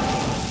this.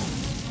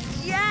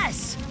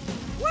 Yes!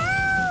 Woo!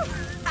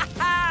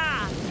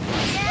 Ha-ha!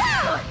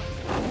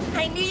 Yeah!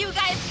 I knew you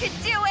guys could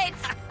do it!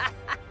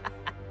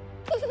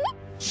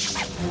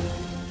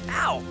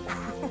 Ow!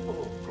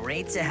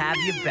 Great to have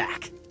you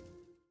back.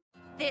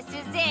 This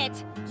is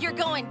it. You're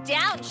going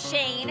down,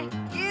 Shane.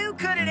 You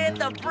couldn't hit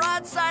the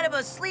broadside of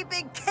a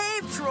sleeping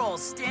cave troll,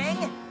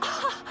 Sting!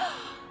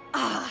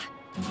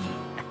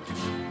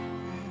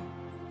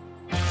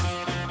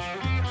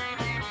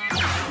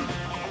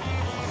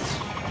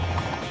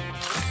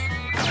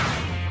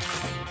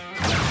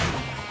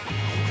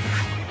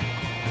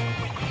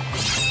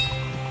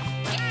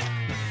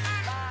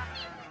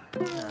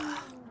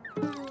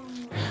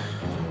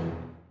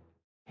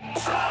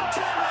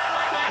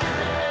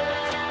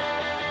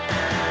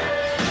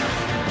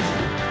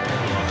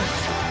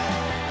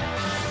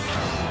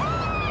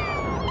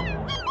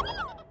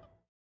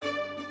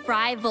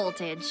 Fry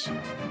voltage.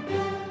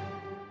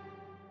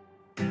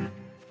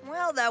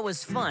 Well, that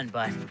was fun,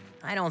 but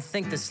I don't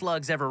think the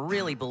slugs ever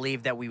really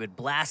believed that we would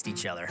blast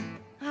each other.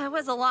 It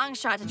was a long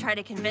shot to try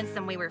to convince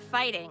them we were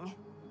fighting.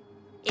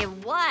 It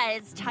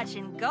was touch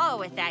and go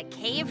with that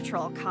cave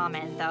troll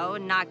comment, though,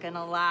 not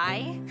gonna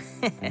lie.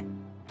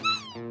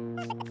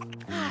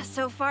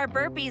 So far,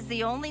 Burpy's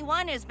the only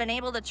one who's been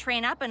able to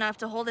train up enough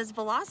to hold his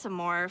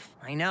Velocimorph.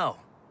 I know.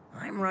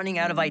 I'm running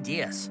out of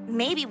ideas.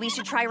 Maybe we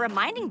should try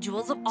reminding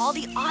Jules of all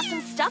the awesome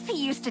stuff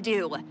he used to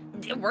do.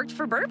 It worked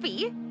for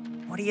Burpy.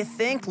 What do you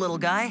think, little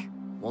guy?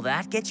 Will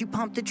that get you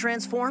pumped to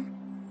transform?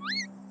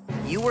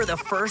 You were the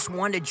first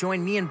one to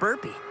join me and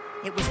Burpy.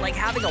 It was like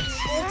having a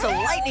bolt of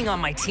lightning on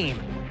my team.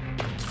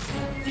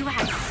 You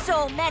had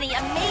so many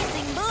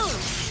amazing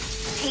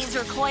moves.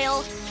 Taser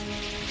Coil,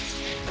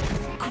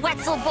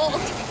 Quetzal Bolt,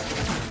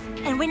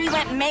 and when you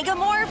went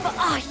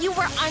Megamorph, you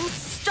were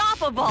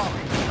unstoppable.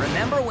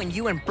 Remember when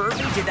you and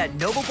Burpy did that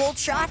Nova Bolt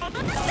shot? That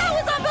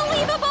was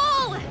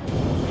unbelievable!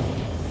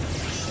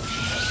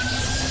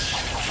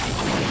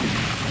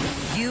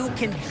 You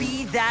can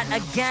be that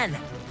again.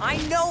 I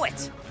know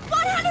it.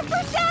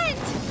 100%!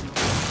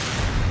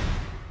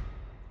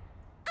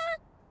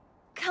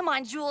 Come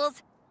on,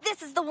 Jules.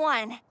 This is the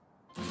one.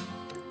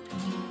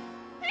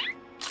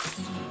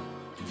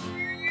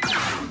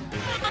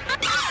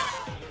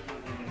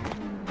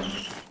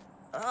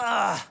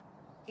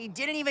 He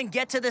didn't even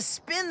get to the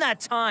spin that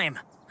time.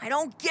 I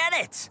don't get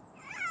it.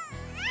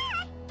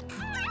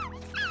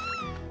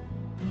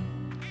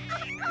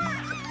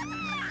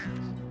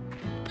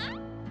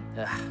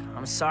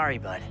 I'm sorry,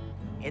 bud.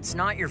 It's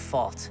not your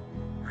fault.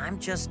 I'm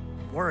just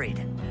worried.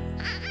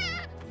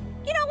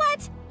 You know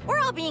what? We're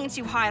all being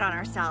too hard on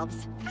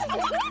ourselves.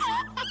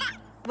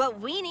 What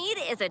we need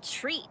is a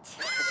treat.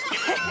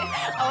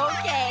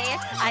 Okay,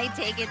 I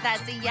take it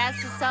that's a yes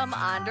to some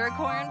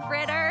undercorn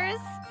fritters.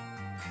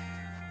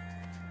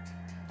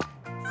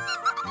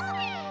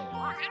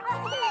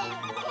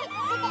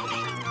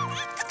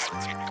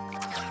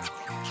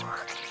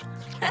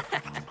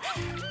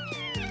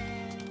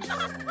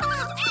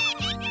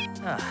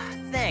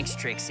 Thanks,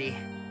 Trixie.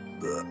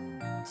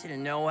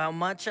 Didn't know how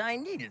much I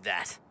needed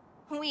that.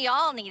 We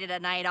all needed a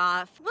night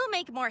off. We'll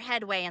make more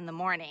headway in the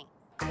morning.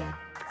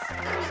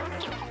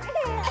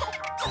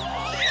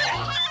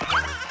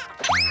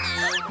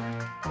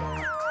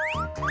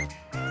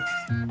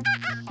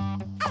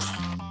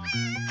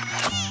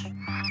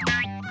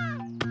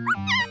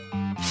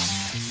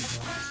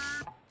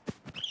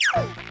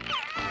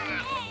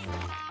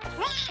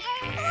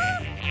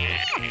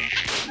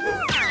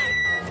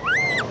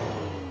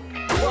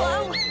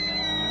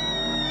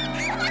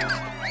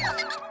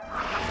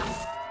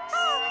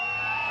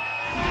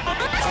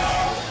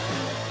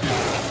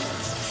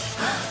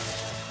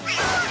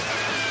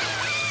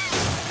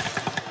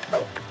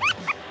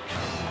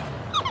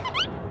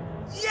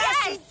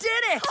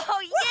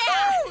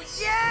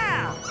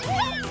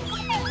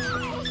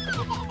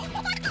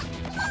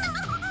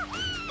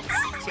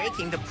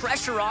 Taking the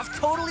pressure off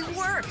totally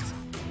worked.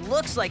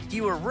 Looks like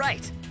you were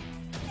right.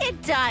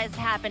 It does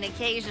happen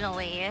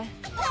occasionally.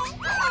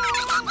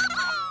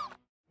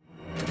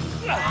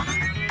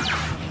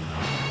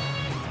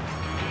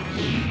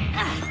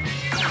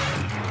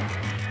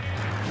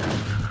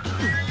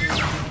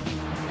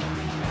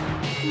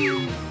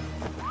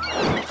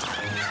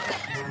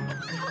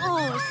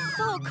 Oh,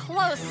 so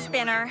close,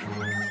 Spinner.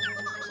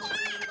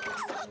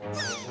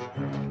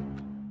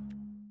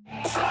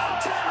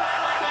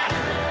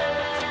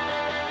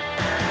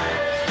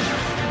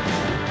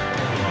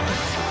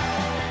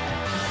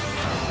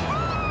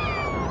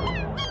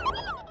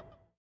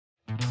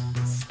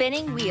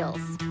 spinning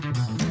wheels.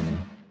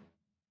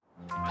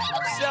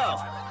 So,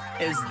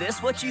 is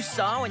this what you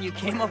saw when you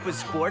came up with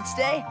Sports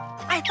Day?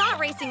 I thought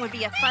racing would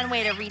be a fun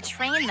way to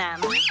retrain them.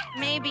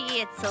 Maybe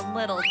it's a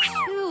little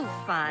too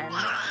fun.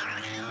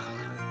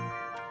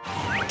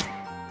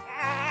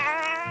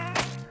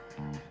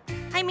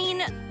 I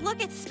mean,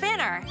 look at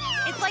Spinner.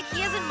 It's like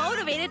he isn't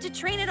motivated to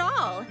train at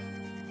all.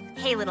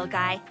 Hey, little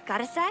guy, got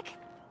a sec?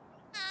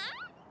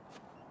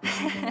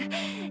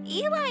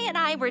 Eli and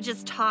I were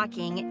just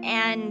talking,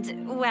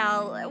 and,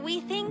 well,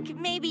 we think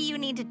maybe you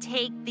need to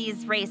take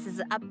these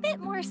races a bit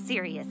more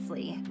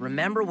seriously.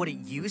 Remember what it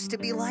used to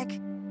be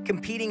like?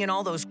 Competing in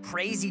all those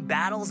crazy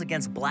battles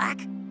against Black?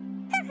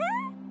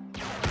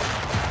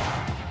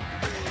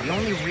 The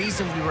only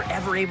reason we were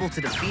ever able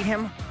to defeat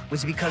him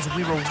was because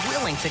we were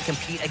willing to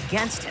compete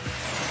against him.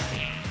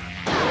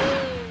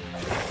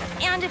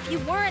 And if you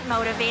weren't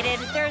motivated,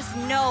 there's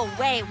no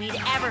way we'd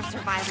ever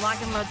survive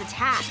Locke and Lode's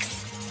attacks.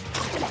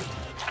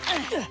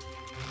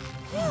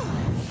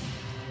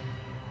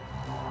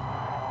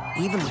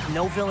 Even with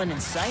no villain in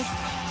sight,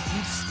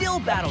 you'd still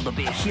battle to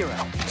be a hero.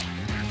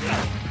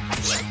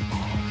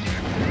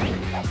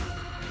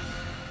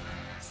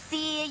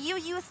 See, you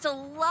used to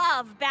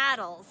love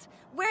battles.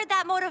 Where'd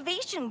that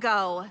motivation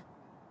go?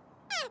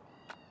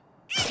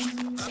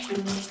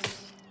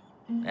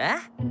 Huh?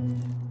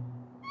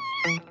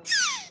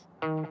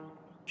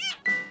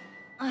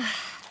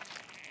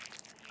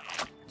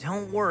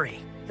 Don't worry,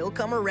 he'll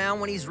come around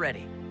when he's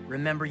ready.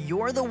 Remember,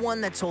 you're the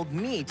one that told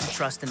me to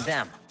trust in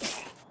them.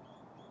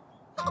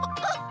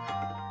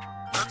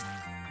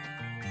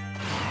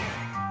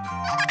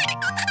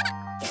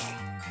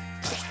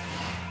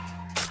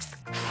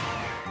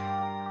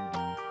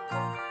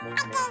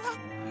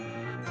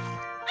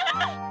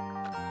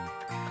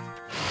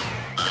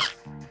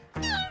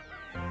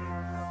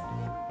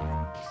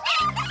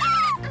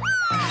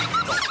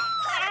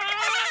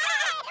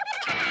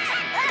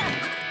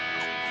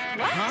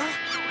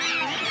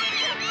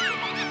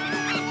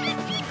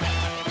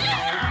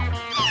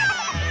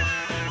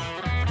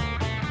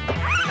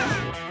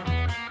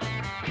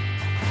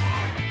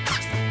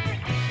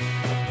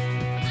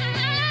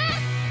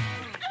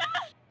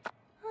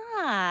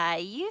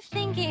 You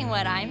thinking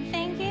what I'm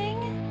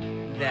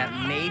thinking? That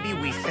maybe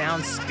we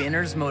found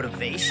Spinner's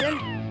motivation?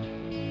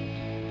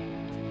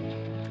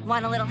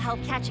 Want a little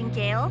help catching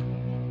Gale?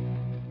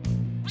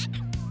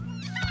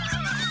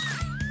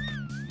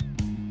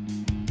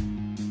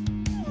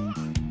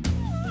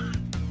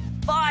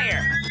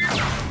 Fire!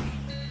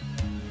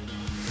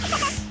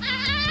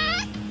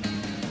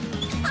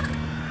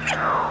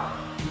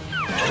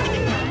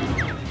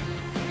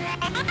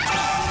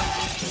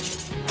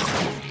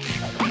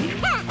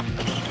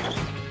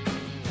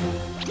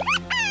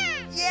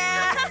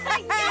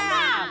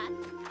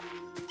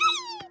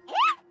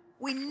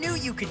 We knew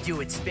you could do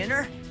it,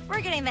 Spinner.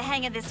 We're getting the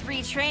hang of this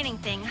retraining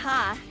thing,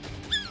 huh?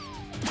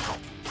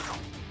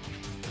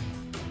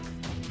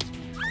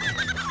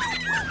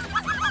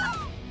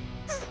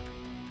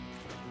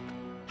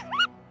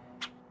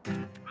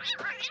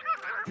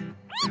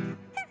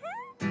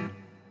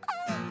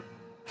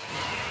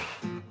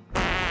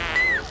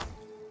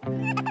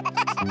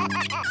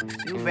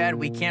 Too bad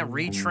we can't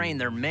retrain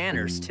their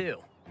manners, too.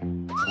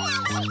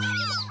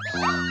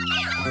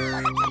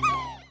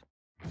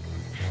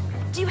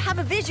 Do you have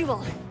a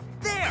visual?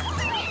 There!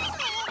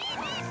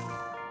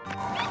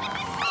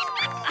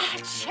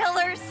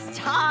 Chiller,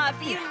 stop!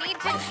 You need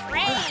to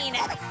train!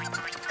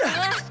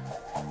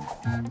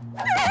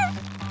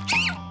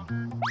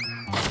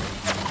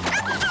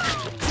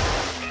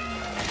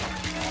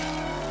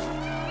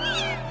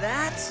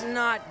 That's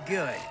not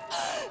good.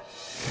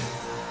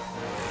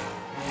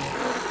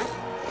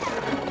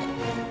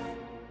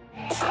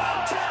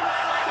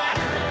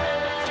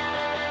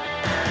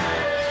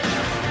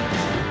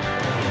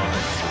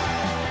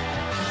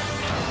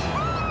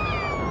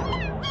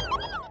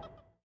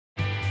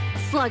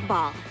 Slug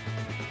ball.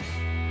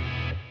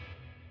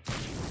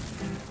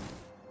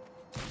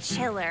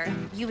 Chiller,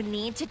 you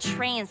need to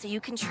train so you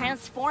can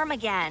transform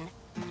again.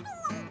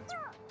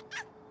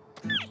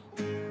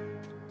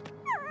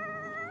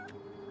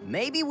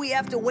 Maybe we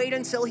have to wait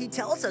until he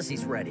tells us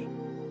he's ready.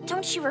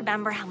 Don't you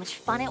remember how much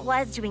fun it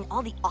was doing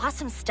all the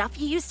awesome stuff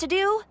you used to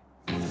do?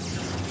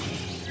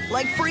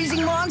 Like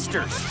freezing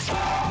monsters.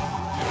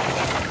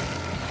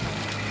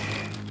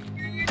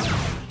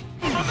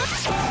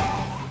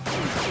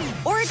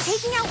 Or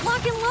taking out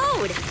Locke and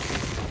Lode.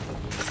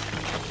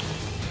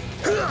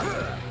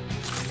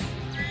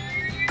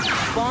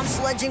 Bomb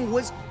sledging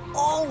was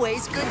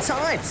always good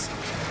times.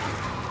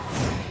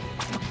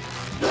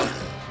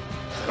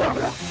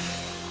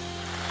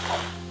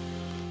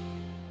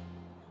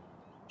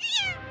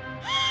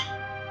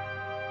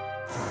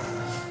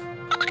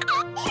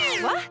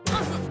 What?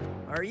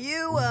 Are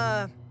you,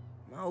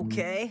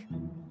 okay?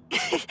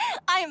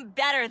 I'm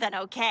better than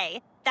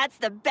okay. That's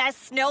the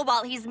best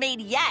snowball he's made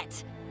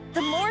yet.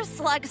 The more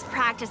slugs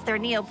practice their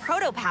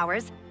Neo-Proto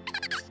powers,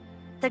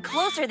 the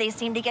closer they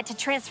seem to get to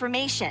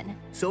transformation.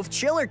 So if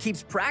Chiller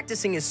keeps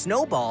practicing his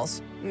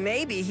snowballs,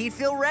 maybe he'd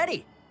feel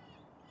ready.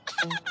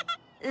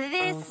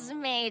 This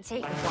may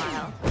take a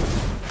while.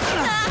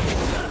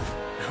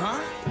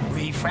 Huh?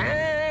 We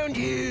found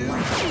you.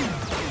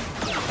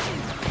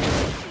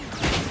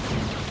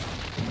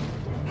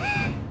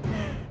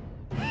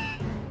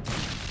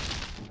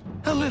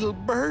 A little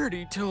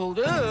birdie told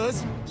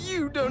us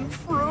you done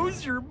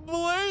froze your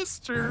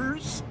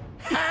blasters.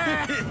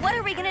 What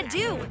are we gonna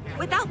do?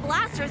 Without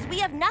blasters, we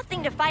have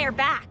nothing to fire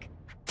back.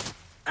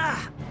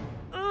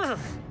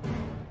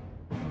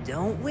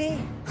 Don't we?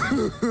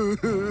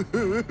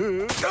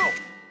 Oh,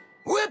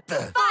 what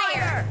the?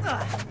 Fire!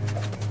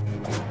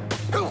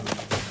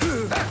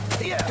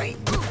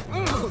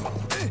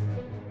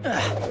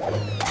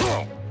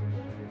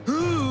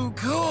 Ooh,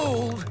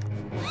 cold.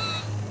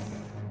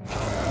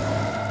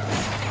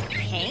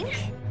 Pink?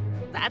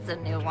 That's a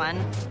new one.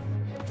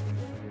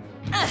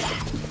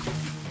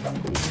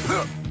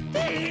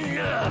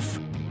 Enough!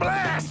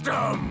 Blast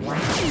 'em!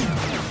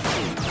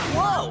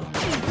 Whoa!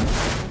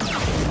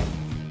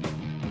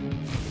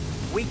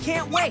 We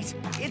can't wait!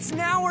 It's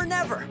now or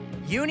never!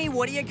 Uni,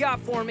 what do you got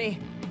for me?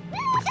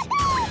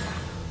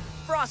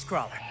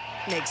 Frostcrawler.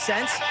 Makes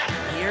sense.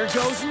 Here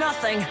goes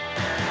nothing.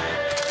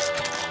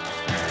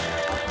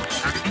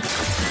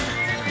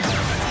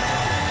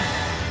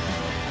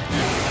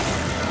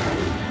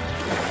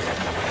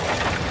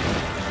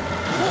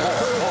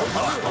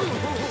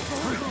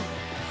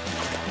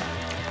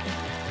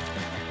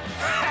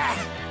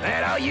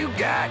 That all you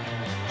got?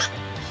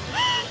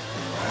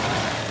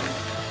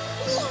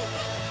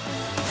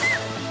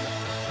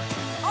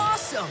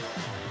 Awesome!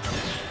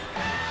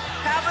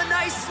 Have a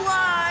nice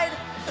slide!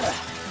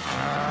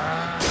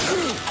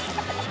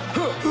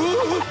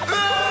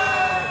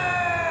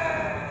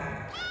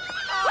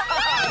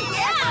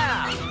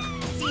 Yeah!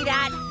 See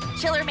that?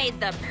 Chiller made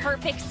the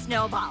perfect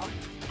snowball.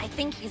 I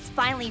think he's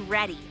finally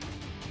ready.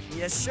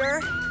 You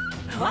sure?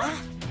 Huh?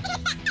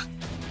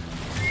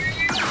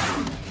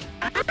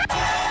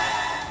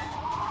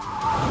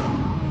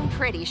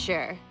 Pretty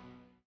sure.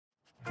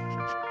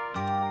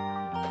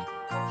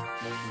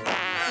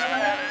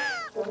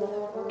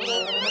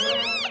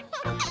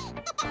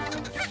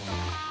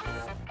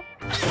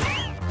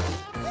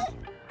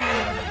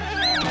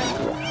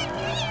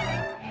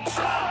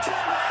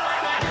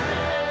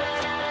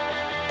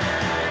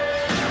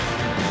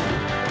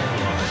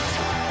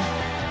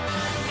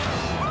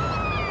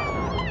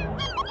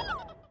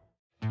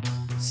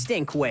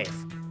 Stink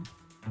wave.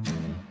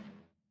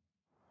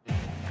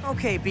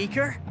 Okay,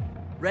 Beaker.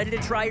 Ready to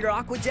try your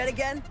aqua jet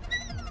again?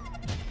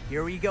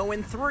 Here we go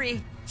in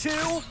 3, 2,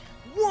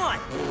 1!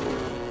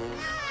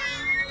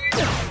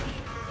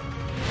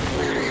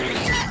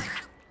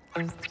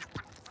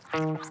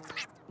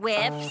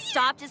 Whiff,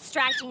 stop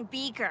distracting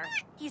Beaker.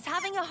 He's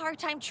having a hard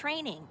time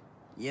training.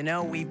 You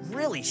know, we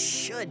really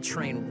should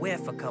train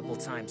Whiff a couple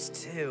times,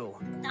 too.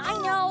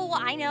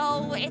 I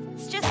know.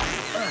 It's just...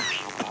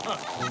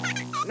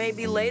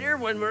 Maybe later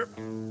when we're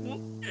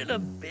in a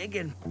big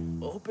and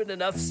open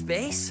enough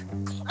space?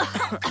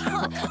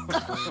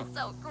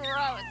 so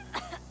gross.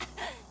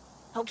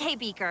 Okay,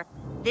 Beaker.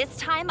 This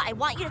time, I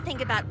want you to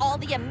think about all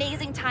the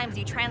amazing times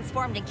you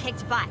transformed and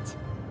kicked butt.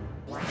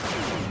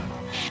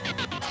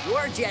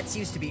 Your jets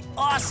used to be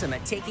awesome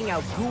at taking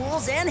out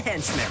ghouls and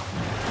henchmen.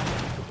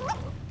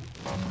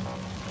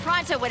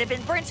 Pronto would have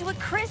been burnt to a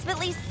crisp at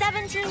least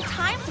 17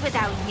 times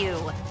without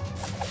you.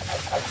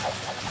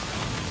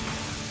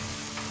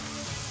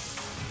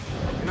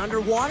 And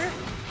underwater,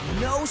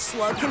 no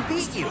slug can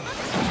beat you.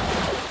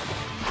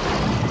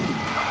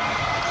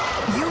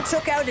 You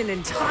took out an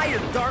entire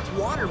dark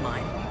water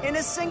mine in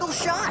a single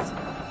shot.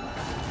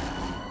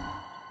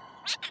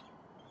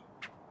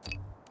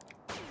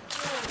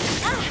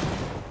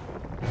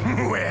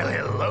 Well,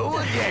 hello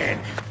again.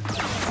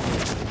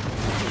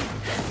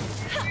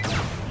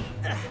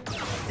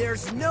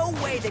 There's no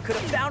way they could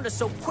have found us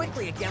so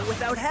quickly again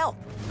without help.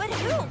 But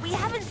who? We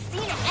haven't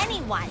seen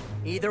anyone.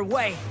 Either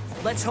way,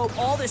 let's hope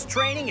all this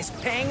training is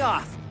paying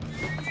off.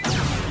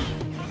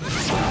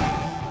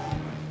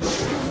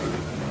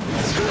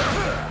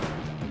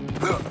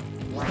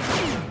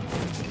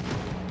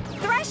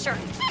 Thresher,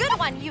 good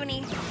one,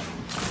 Uni.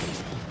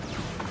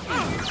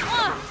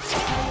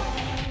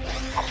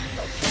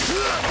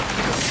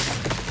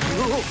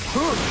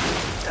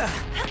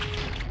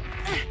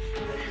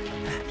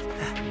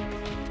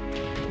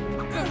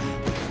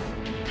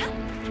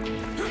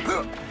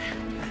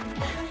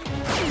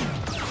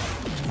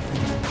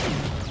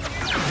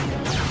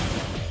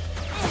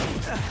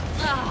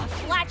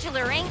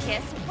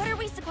 Flatularincus, what are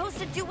we supposed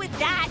to do with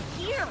that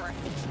here?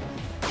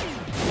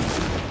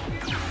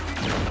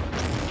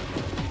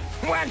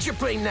 Why don't you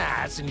play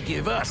nice and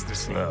give us the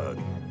slug?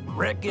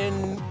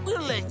 Reckon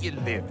we'll let you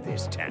live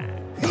this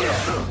time.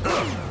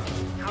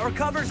 Our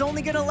cover's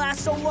only gonna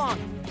last so long.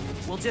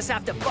 We'll just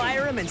have to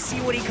fire him and see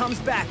what he comes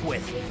back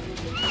with.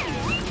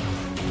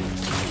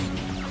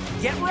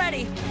 Get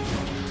ready.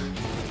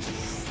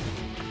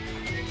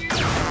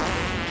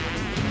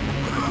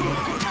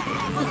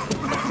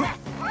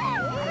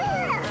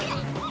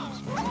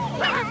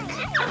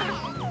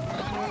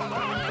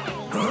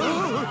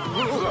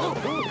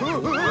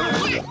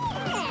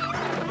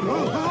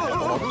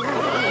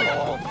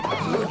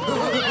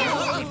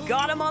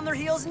 on their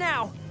heels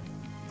now.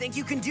 Think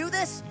you can do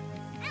this?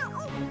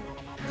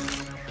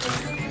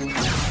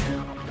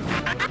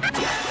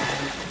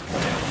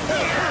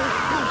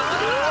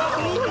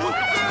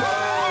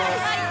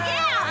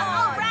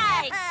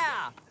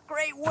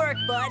 Great work,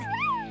 bud.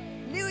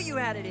 Knew you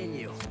had it in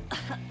you.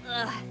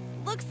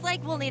 Looks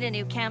like we'll need a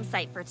new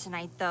campsite for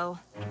tonight, though.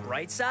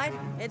 Bright side,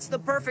 it's the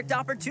perfect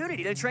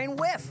opportunity to train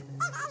Whiff.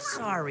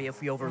 Sorry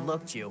if we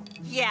overlooked you.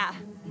 Yeah,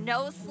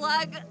 no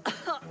slug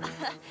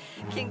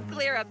can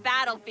clear a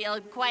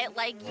battlefield quite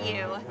like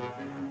you.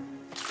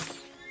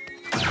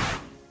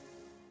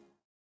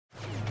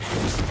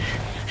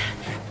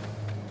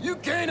 You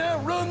can't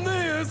outrun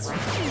this!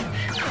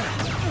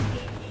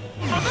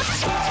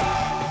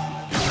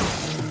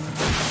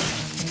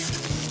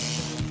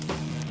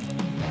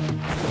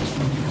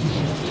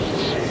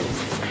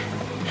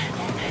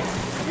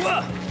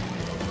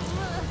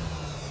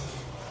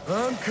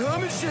 I'm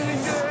coming,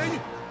 Shane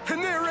Gang,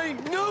 and there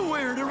ain't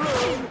nowhere to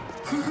run.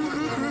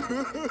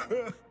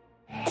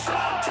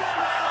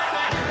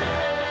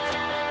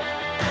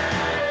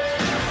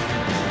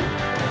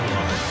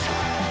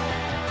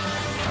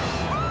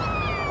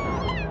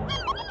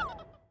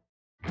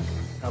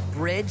 A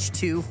bridge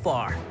too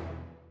far.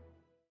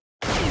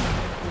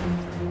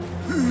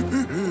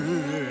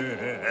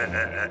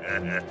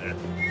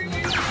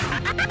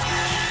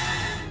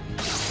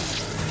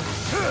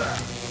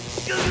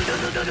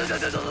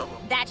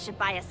 That should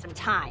buy us some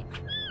time.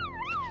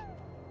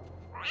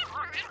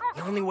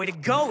 The only way to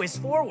go is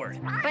forward.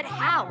 But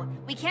how?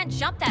 We can't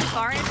jump that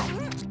far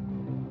and...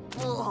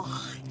 Ugh,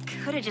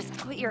 could have just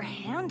put your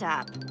hand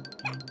up.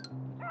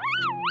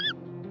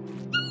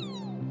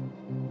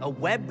 A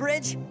web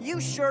bridge?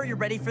 You sure you're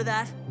ready for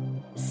that?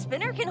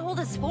 Spinner can hold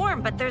his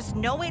form, but there's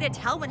no way to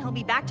tell when he'll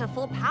be back to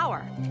full power.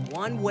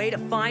 One way to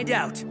find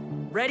out.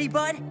 Ready,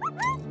 bud?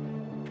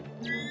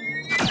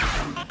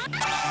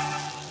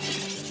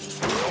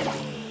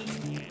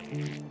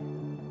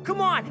 Come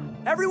on,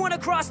 everyone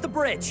across the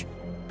bridge.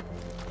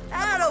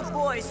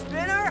 Attaboy,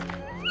 Spinner!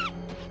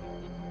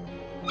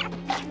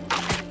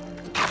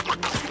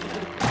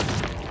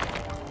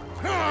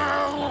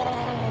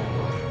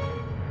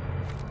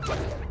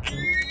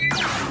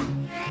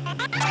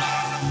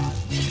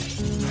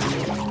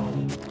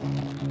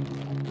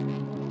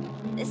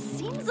 This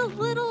seems a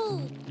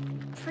little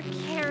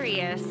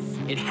precarious.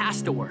 It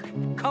has to work.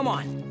 Come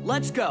on,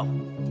 let's go.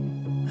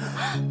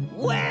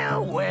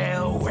 Well,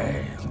 well,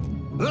 well.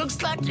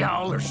 Looks like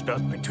y'all are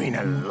stuck between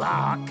a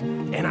lock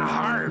and a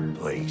hard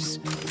place.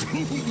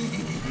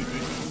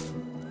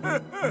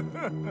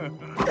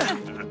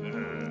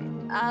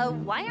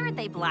 Why aren't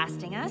they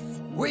blasting us?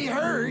 We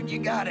heard you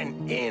got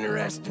an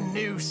interesting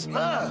new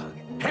slug.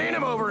 Hand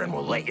him over and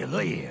we'll let you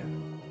live.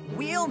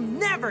 We'll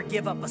never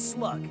give up a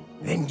slug.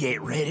 Then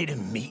get ready to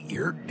meet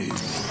your doom.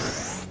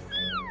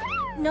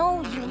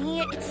 No,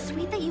 Uni, it's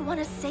sweet that you want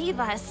to save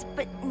us,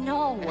 but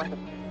no.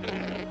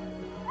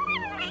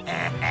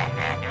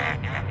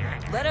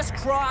 Let us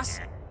cross,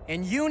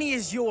 and Uni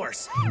is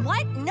yours.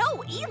 What?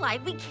 No, Eli,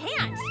 we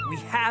can't. We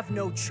have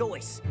no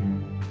choice.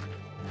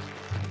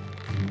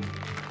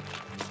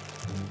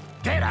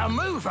 Get a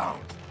move on.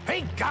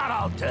 Ain't got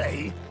all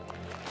day.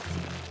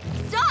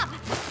 Stop!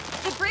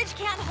 The bridge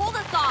can't hold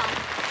us all.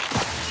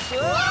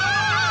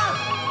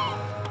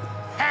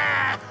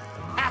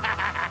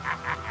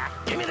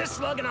 Give me the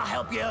slug and I'll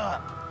help you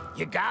up.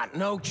 You got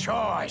no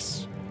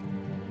choice.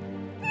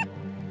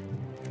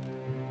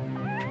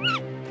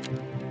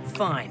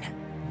 Fine.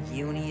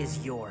 Uni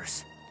is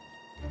yours.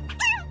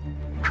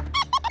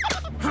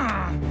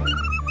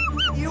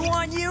 You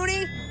want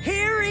Uni?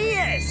 Here he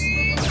is!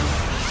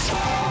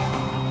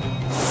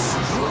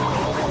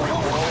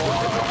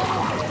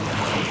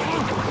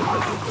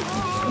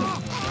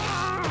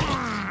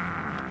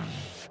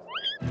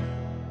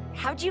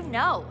 How'd you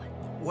know?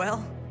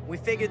 Well, we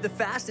figured the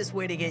fastest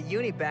way to get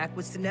Uni back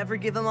was to never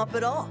give him up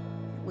at all.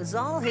 It was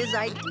all his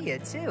idea,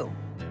 too.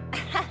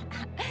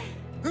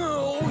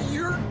 Oh,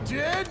 you're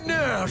dead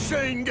now,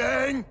 Shane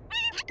Gang.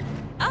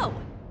 Oh,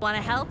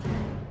 wanna help?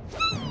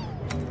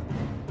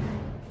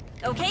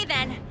 Okay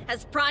then,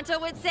 as Pronto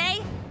would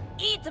say,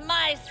 eat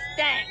my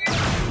stank.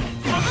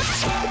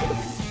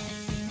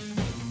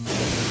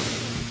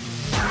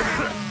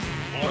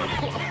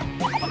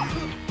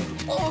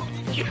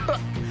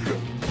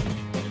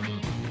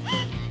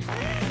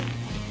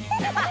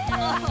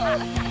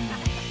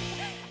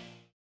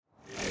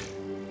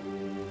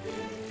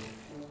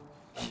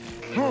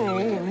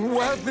 Oh,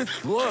 why'd this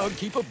slug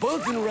keep a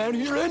buzzing around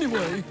here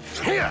anyway?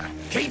 Here,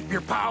 keep your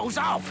paws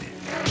off it.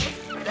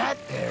 That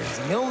there's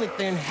the only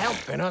thing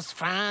helping us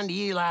find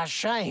Eli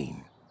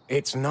Shane.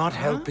 It's not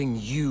helping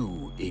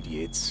you,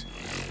 idiots.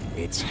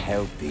 It's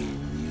helping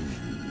me.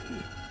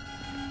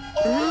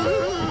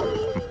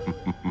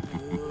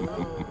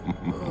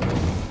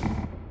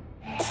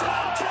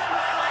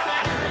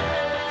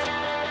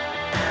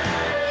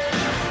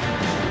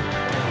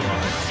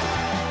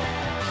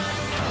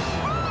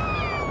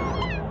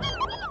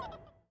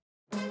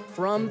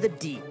 From the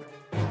deep.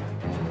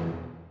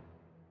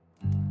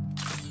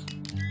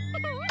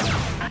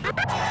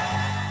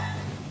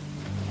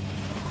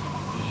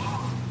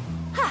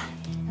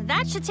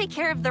 should take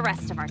care of the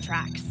rest of our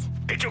tracks.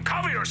 Did you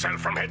cover yourself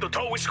from head to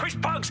toe with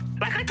squished bugs,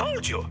 like I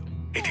told you?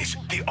 It is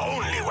the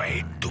only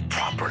way to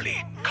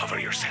properly cover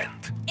your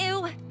scent.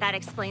 Ew, that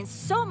explains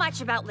so much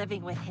about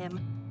living with him.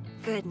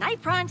 Good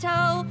night,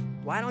 Pronto.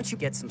 Why don't you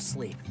get some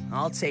sleep?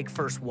 I'll take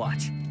first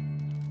watch.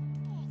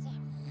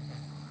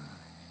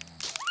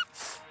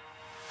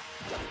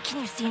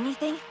 Can you see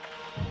anything?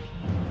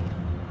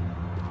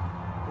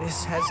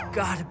 This has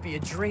gotta be a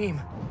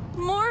dream.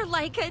 More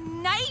like a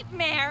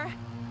nightmare.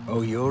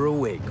 Oh, you're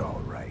awake,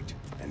 all right.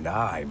 And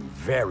I'm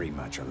very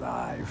much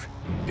alive,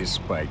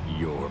 despite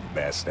your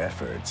best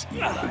efforts,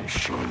 Eli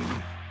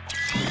Shane.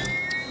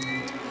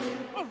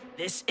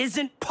 This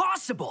isn't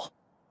possible!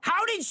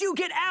 How did you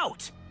get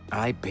out?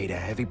 I paid a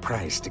heavy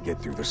price to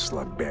get through the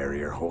slug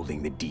barrier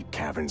holding the deep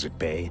caverns at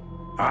bay.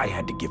 I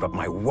had to give up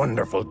my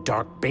wonderful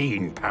Dark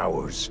Bane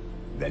powers.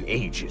 Then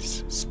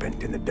ages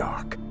spent in the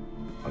dark.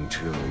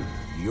 Until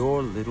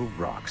your little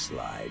rock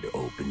slide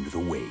opened the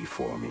way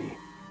for me.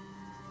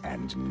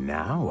 And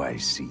now I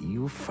see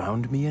you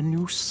found me a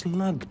new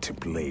slug to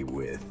play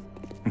with.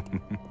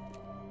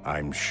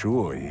 I'm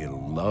sure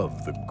he'll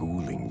love the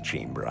ghouling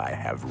chamber I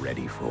have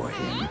ready for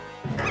him.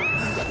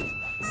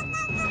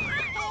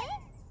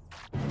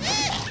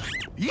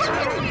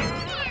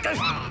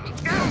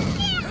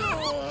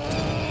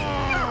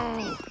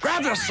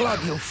 Grab the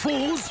slug, you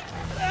fools!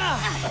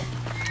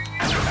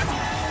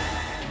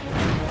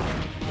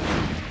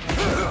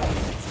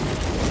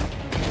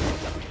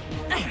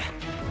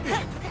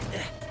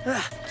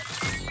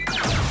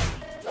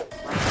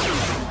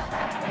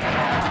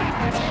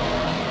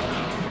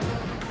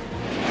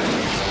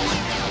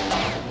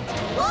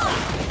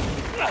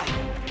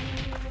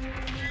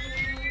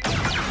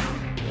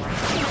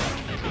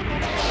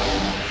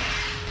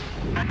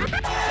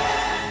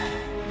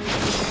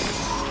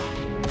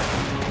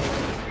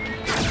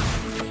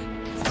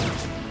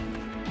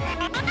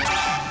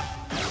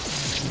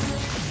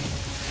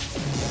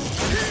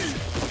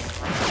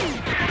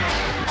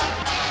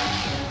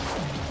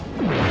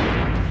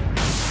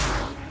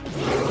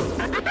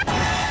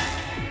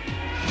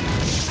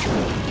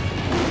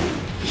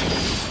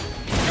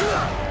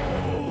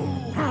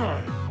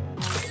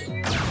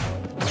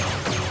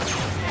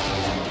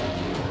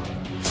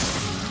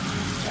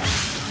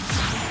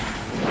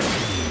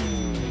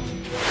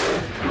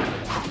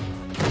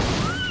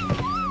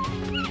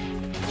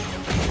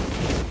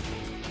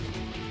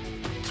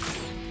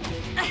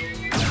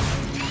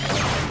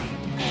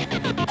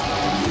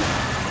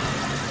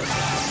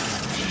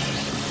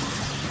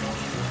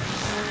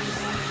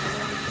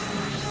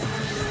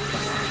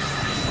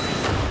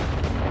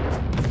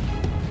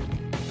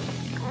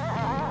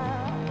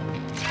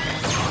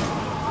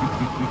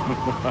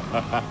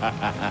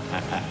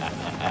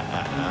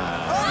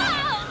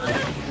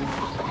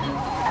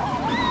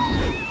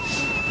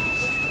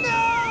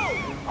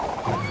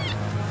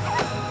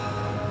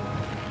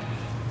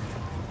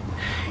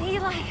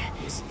 Eli.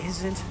 This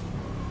isn't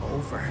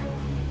over.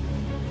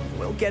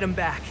 We'll get him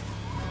back.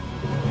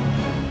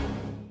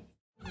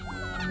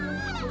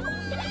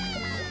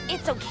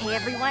 It's okay,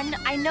 everyone.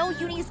 I know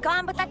Uni's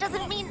gone, but that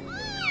doesn't mean...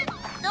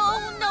 No,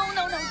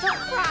 don't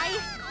cry.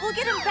 We'll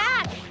get him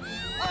back.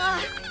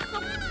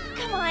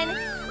 Come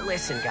on.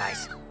 Listen,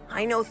 guys.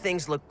 I know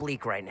things look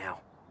bleak right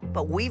now,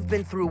 but we've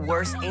been through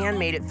worse and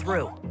made it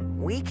through.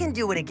 We can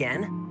do it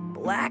again.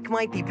 Black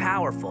might be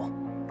powerful,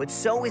 but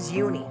so is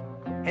Uni.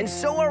 And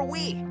so are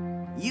we.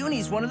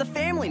 Uni's one of the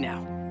family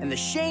now, and the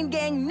Shane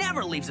gang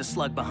never leaves a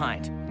slug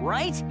behind,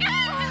 right?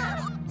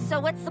 So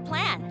what's the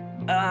plan?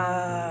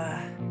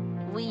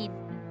 We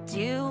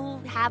do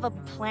have a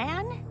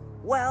plan?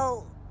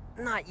 Well,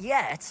 not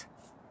yet.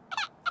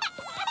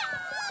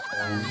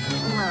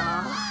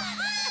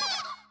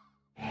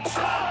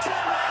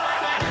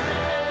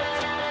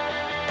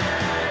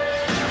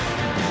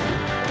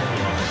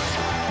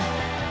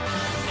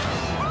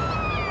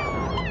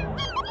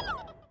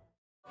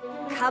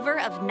 Cover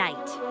of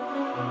night.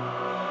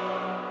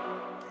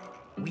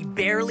 We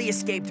barely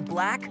escaped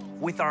Black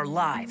with our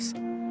lives,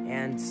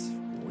 and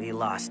we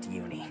lost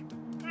Uni.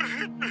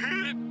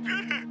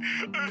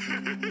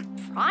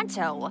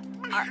 Pronto,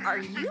 are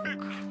you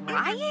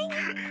crying?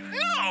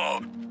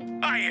 No!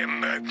 I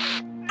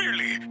am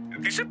merely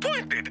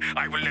disappointed.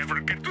 I will never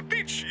get to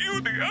teach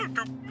Uni how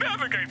to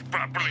navigate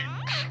properly.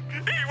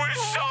 He was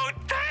so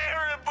terrible!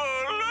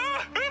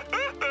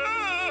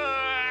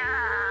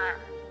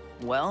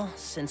 Well,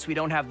 since we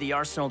don't have the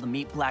arsenal to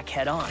meet Black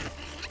head-on,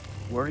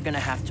 we're gonna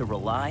have to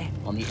rely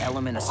on the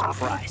element of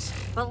surprise.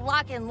 But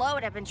Locke and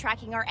Lode have been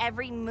tracking our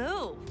every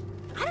move.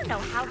 I don't know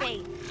how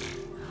they...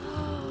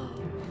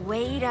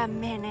 Wait a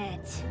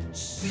minute.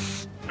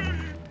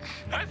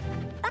 Huh?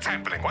 What's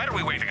happening? Why are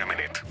we waiting a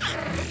minute?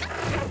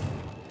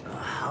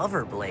 A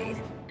hoverblade?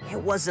 It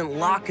wasn't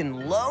Locke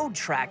and Lode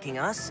tracking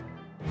us.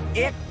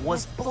 It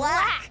was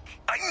Black!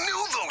 I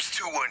knew those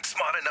two weren't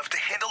smart enough to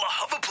handle a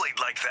hoverblade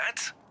like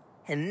that.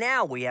 And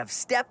now we have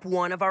step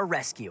one of our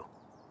rescue.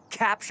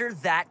 Capture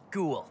that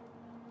ghoul.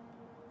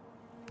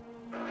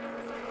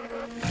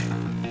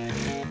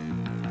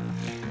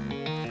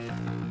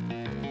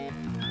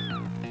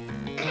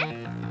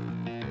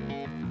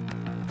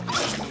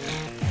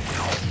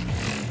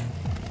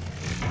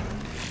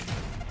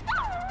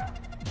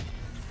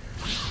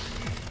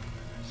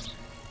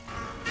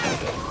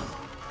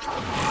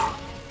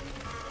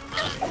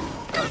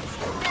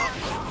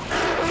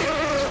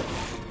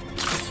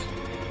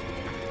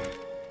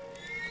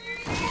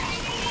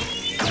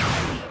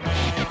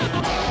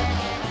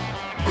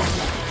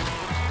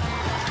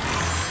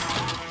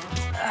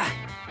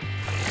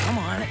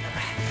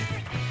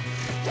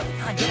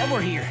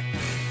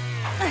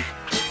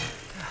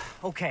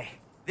 Okay,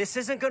 this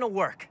isn't gonna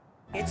work.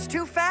 It's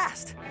too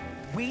fast.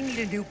 We need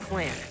a new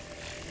plan.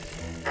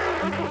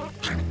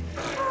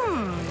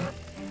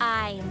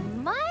 I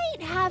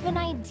might have an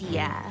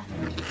idea.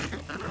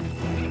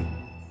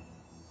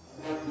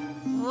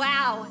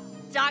 Wow,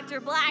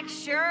 Dr. Black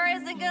sure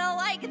isn't gonna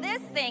like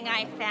this thing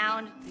I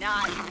found.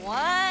 Not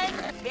one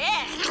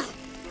bit.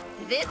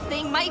 This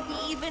thing might be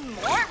even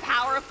more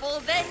powerful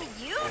than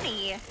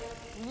Uni.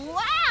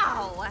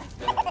 Wow!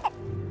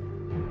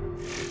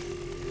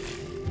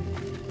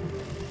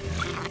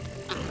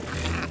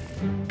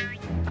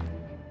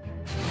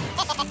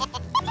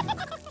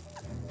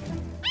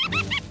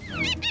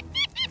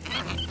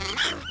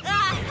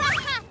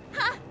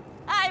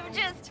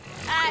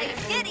 I'm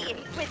giddy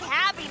with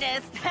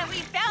happiness that we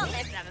found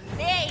this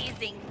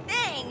amazing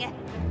thing.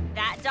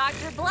 That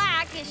Dr.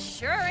 Black is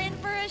sure in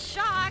for a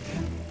shock.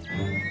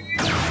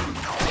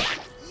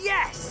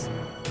 Yes!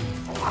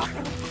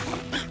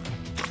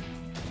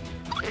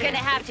 Gonna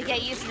have to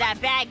get used to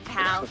that bag,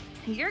 pal.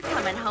 You're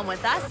coming home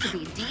with us to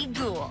be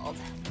de-ghouled.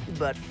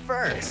 But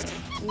first,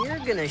 you're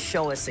gonna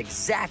show us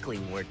exactly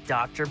where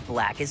Dr.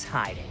 Black is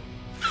hiding.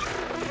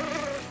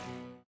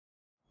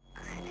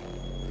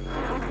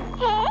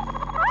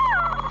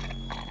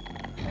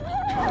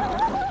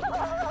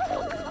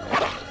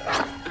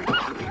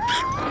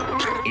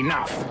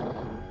 Enough!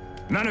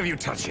 None of you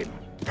touch him.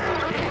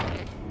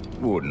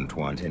 Wouldn't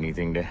want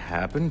anything to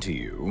happen to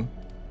you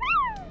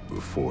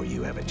before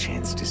you have a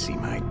chance to see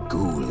my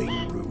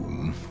ghouling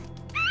room.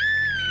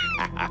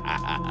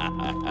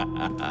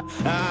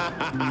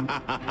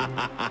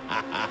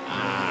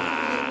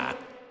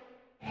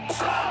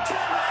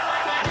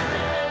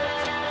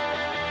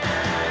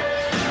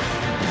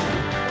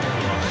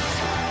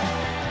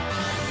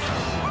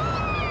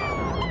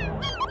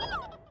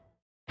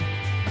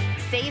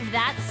 Save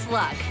that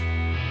slug.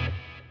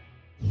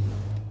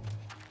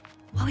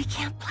 Well, we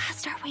can't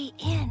blast our way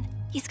in.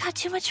 He's got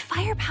too much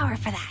firepower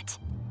for that.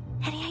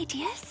 Any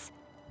ideas?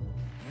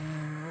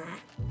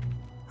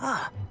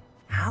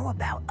 How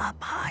about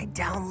up high,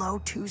 down low,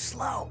 too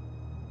slow?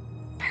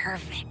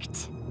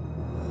 Perfect.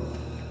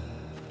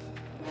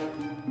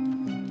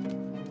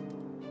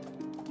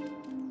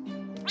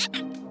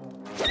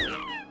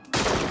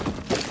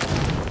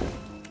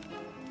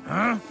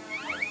 Huh?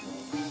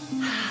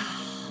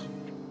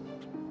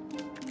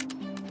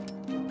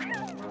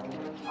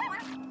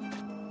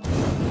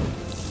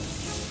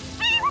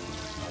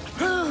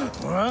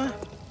 What?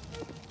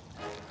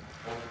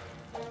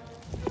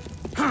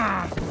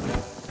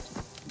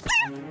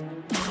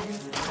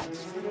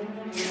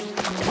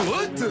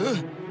 What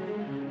the?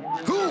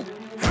 Who?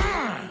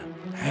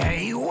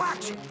 Hey,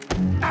 watch it.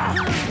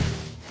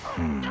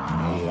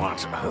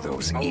 What are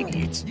those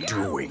idiots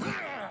doing?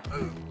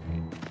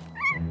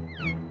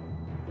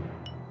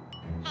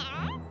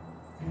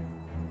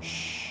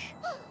 Shh.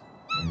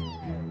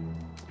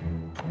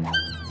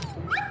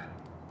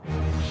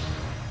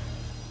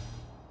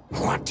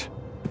 What?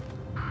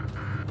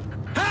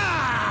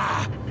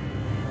 Ah!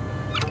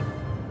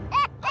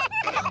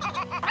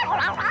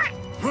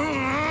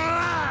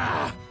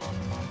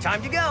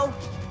 Time to go.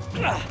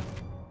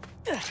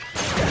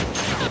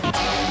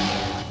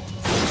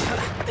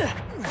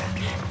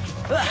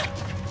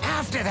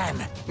 After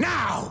them,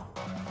 now!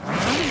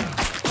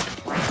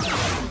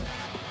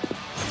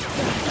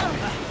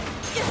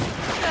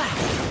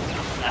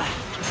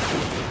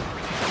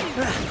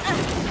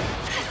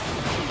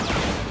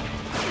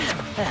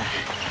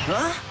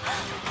 Huh?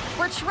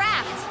 We're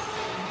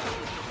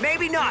trapped.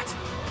 Maybe not.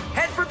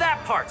 Head for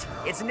that part.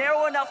 It's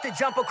narrow enough to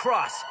jump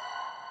across.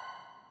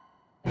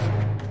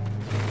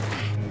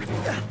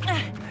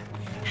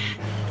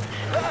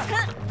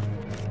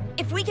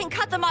 If we can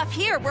cut them off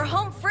here, we're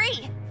home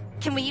free.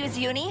 Can we use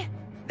Uni?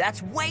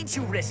 That's way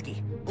too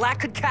risky. Black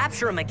could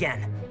capture him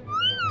again.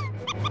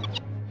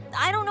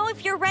 I don't know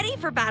if you're ready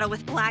for battle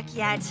with Black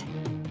yet.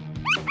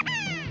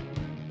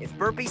 If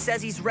Burpee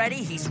says he's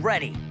ready, he's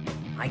ready.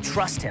 I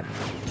trust him.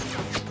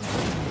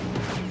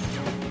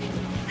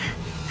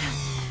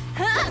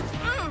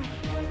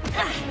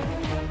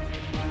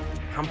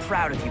 I'm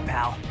proud of you,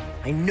 pal.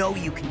 I know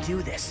you can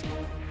do this.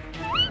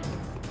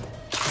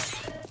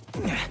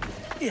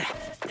 Yeah!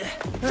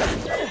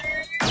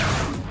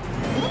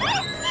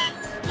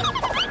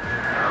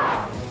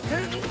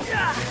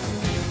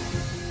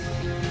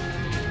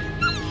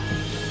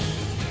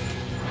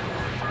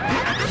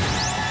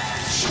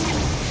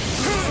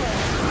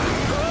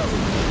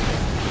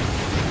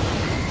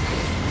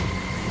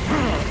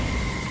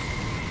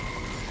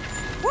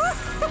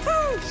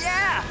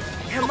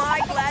 Am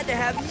I glad to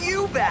have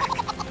you back?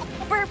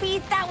 Burpee,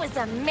 that was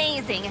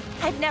amazing.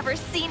 I've never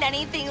seen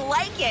anything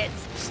like it.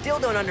 Still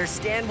don't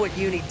understand what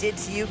Uni did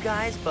to you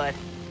guys, but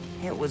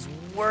it was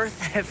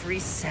worth every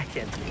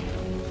second.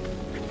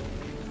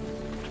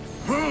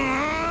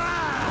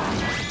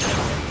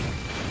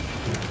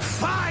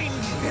 Find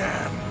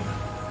them!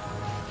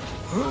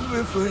 Hope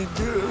if I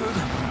did.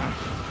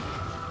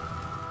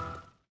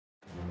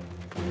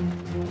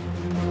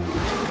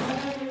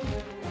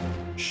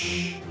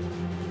 Shh.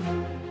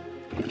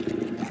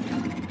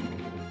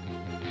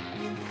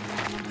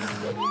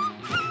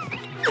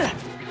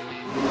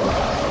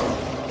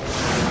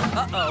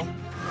 Uh-oh.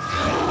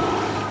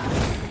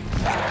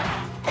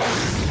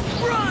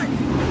 Run!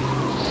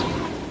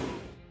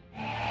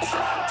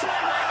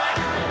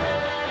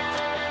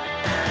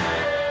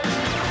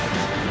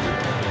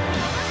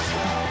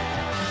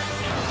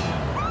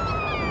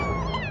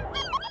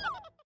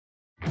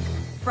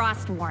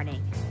 Frost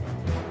warning.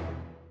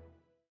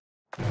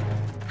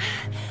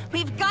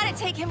 We've got to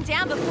take him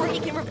down before he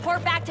can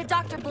report back to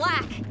Dr.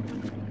 Black.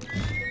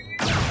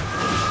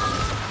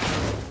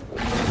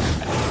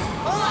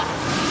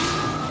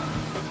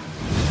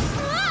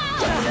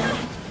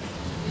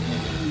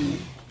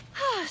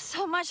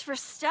 So much for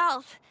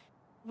stealth.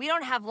 We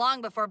don't have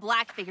long before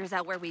Black figures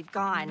out where we've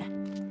gone.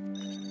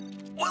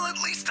 Well,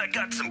 at least I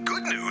got some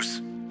good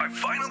news. I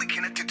finally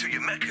connected to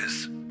your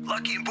mechas.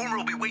 Lucky and Boomer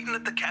will be waiting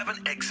at the cavern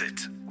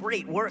exit.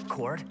 Great work,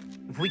 Cord.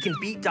 If we can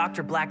beat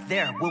Dr. Black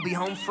there, we'll be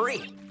home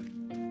free.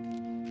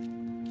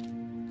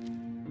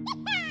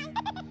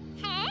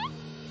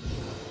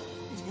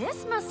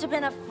 This must have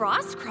been a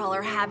frost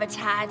crawler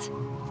habitat.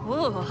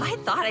 Ooh, I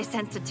thought I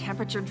sensed a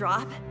temperature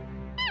drop.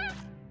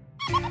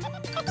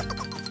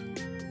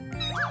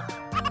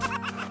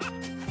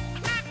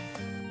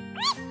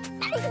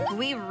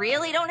 We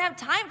really don't have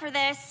time for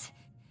this.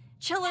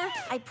 Chiller,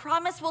 I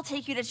promise we'll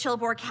take you to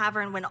Chillbore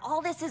Cavern when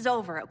all this is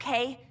over,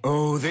 okay?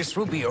 Oh, this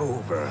will be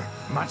over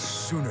much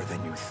sooner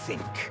than you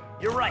think.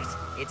 You're right.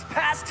 It's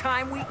past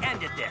time we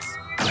ended this.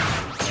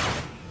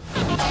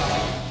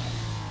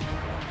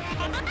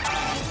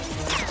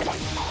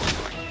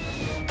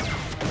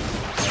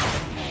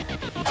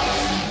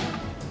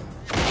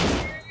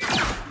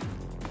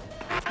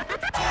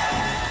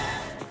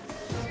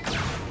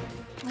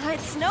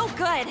 It's no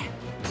good.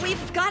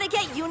 We've got to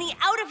get Uni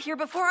out of here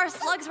before our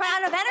slugs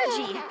run out of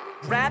energy.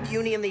 Grab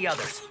Uni and the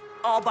others.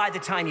 I'll buy the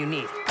time you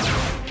need.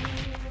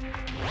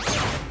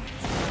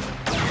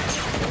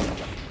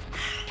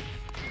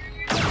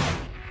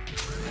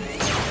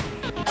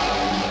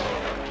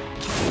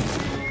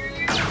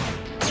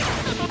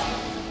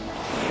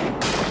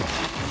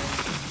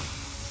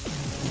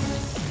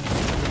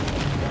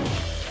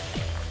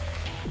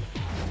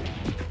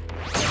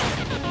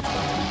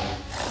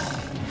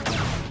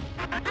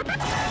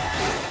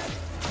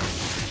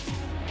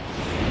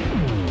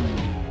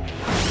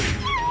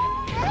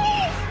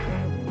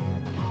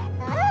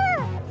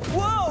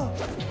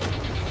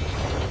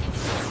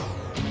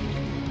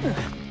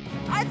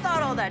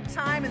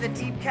 Time in the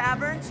deep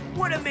caverns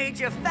would have made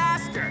you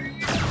faster.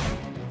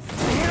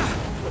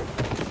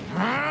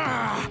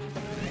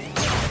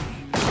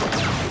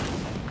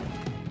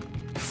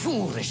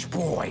 Foolish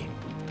boy.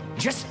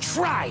 Just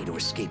try to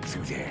escape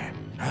through there.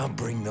 I'll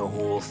bring the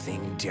whole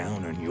thing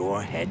down on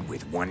your head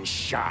with one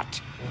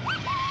shot.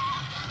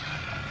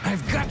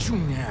 I've got you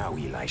now,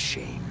 Eli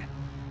Shane.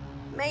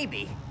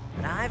 Maybe,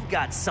 but I've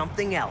got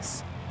something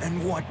else.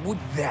 And what would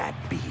that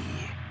be?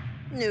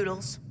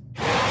 Noodles.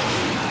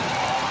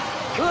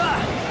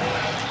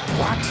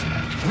 What?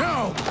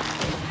 No!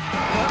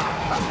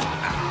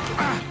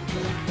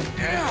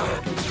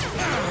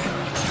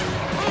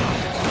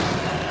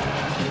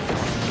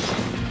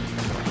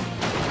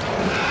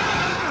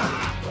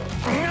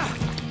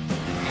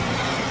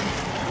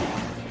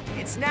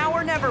 It's now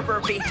or never,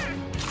 Burpee.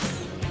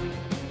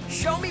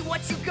 Show me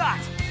what you got.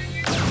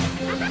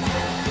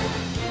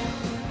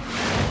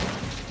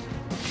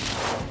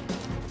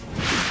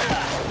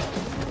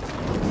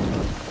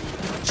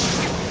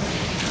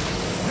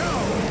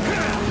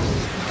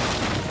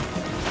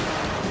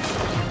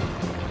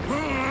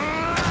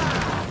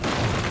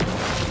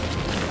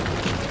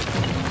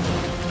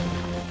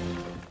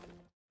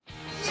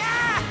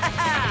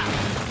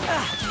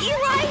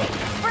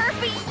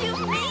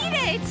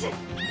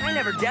 I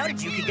never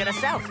doubted you could get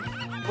us out.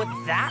 With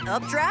that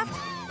updraft?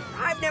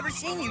 I've never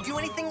seen you do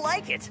anything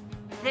like it.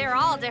 They're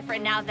all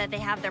different now that they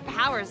have their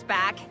powers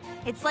back.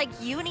 It's like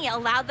Uni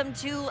allowed them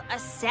to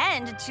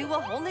ascend to a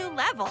whole new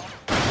level.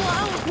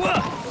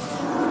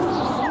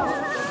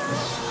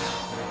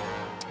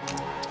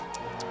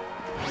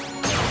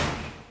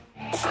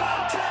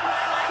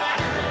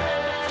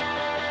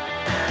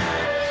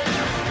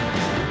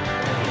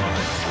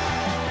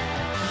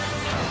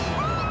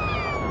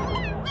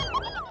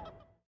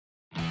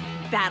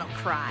 Battle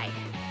cry.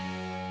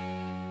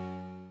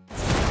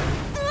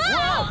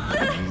 Whoa!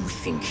 You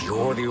think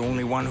you're the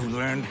only one who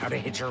learned how to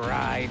hitch a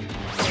ride?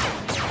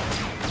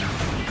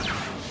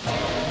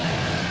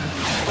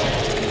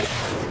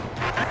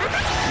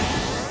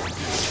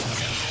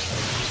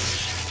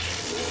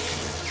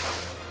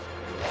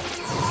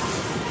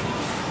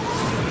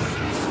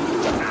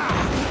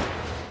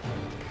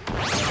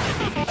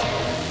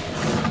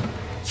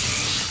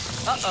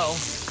 Uh-oh.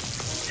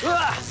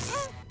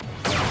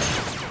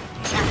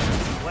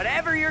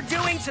 Whatever you're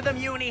doing to them,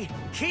 Uni,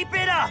 keep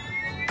it up!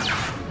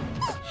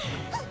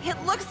 It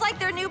looks like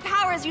their new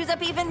powers use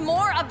up even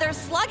more of their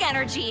slug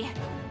energy.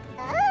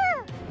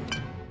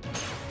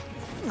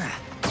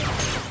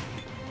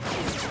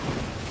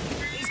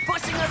 He's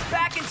pushing us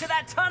back into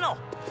that tunnel!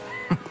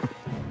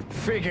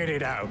 Figured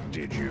it out,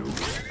 did you?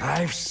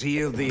 I've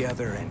sealed the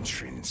other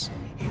entrance.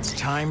 It's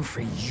time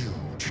for you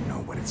to know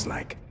what it's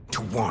like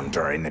to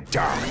wander in the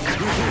dark.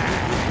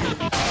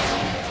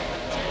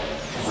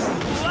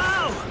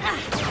 Whoa!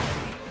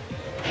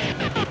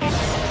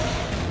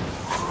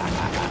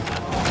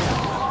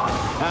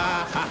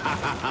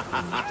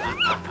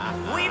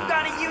 We've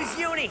got to use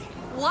Uni.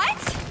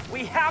 What?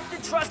 We have to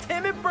trust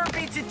him and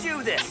Burpee to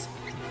do this.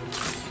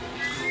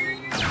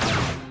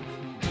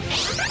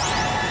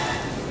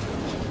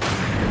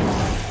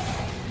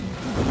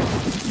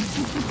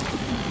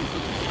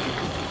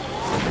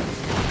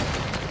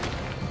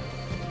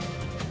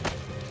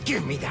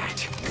 Give me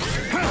that.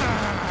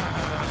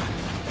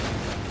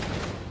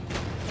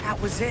 That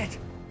was it.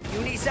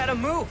 Uni's out of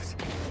moves.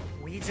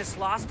 We just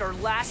lost our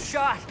last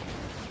shot.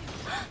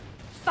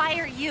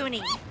 Fire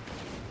Uni.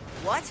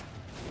 What?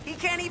 He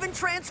can't even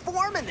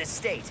transform in this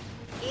state.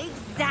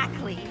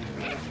 Exactly.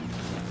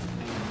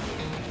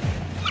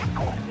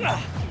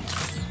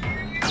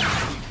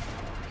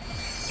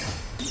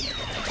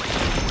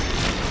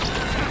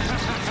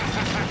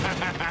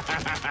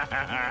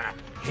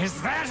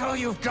 Is that all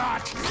you've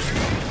got?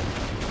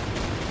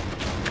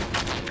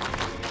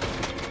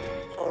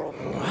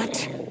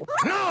 What?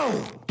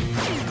 No!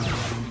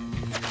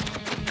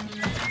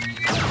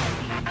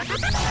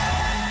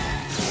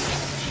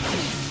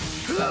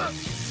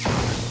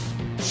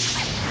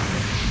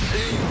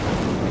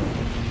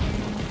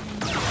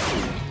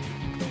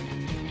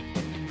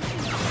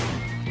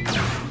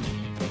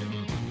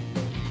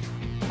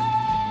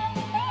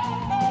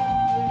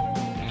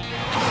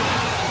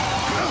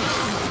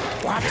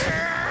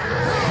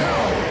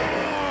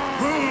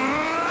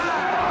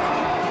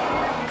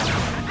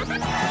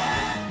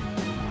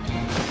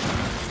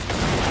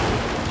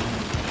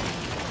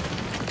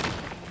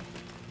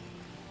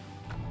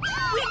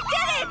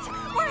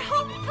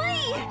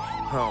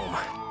 Home.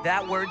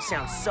 That word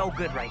sounds so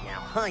good right now,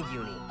 huh,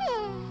 Uni?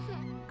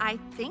 I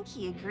think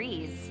he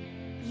agrees.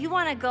 You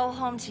want to go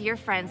home to your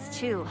friends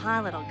too,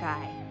 huh, little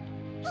guy?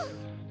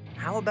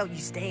 How about you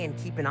stay and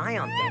keep an eye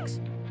on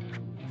things?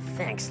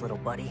 Thanks, little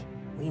buddy.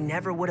 We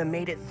never would have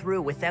made it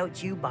through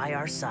without you by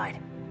our side.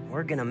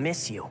 We're gonna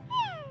miss you.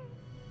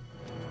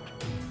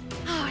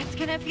 Oh, it's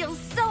gonna feel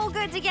so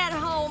good to get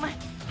home.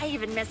 I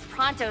even miss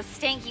Pronto's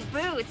stanky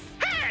boots.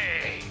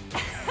 Hey!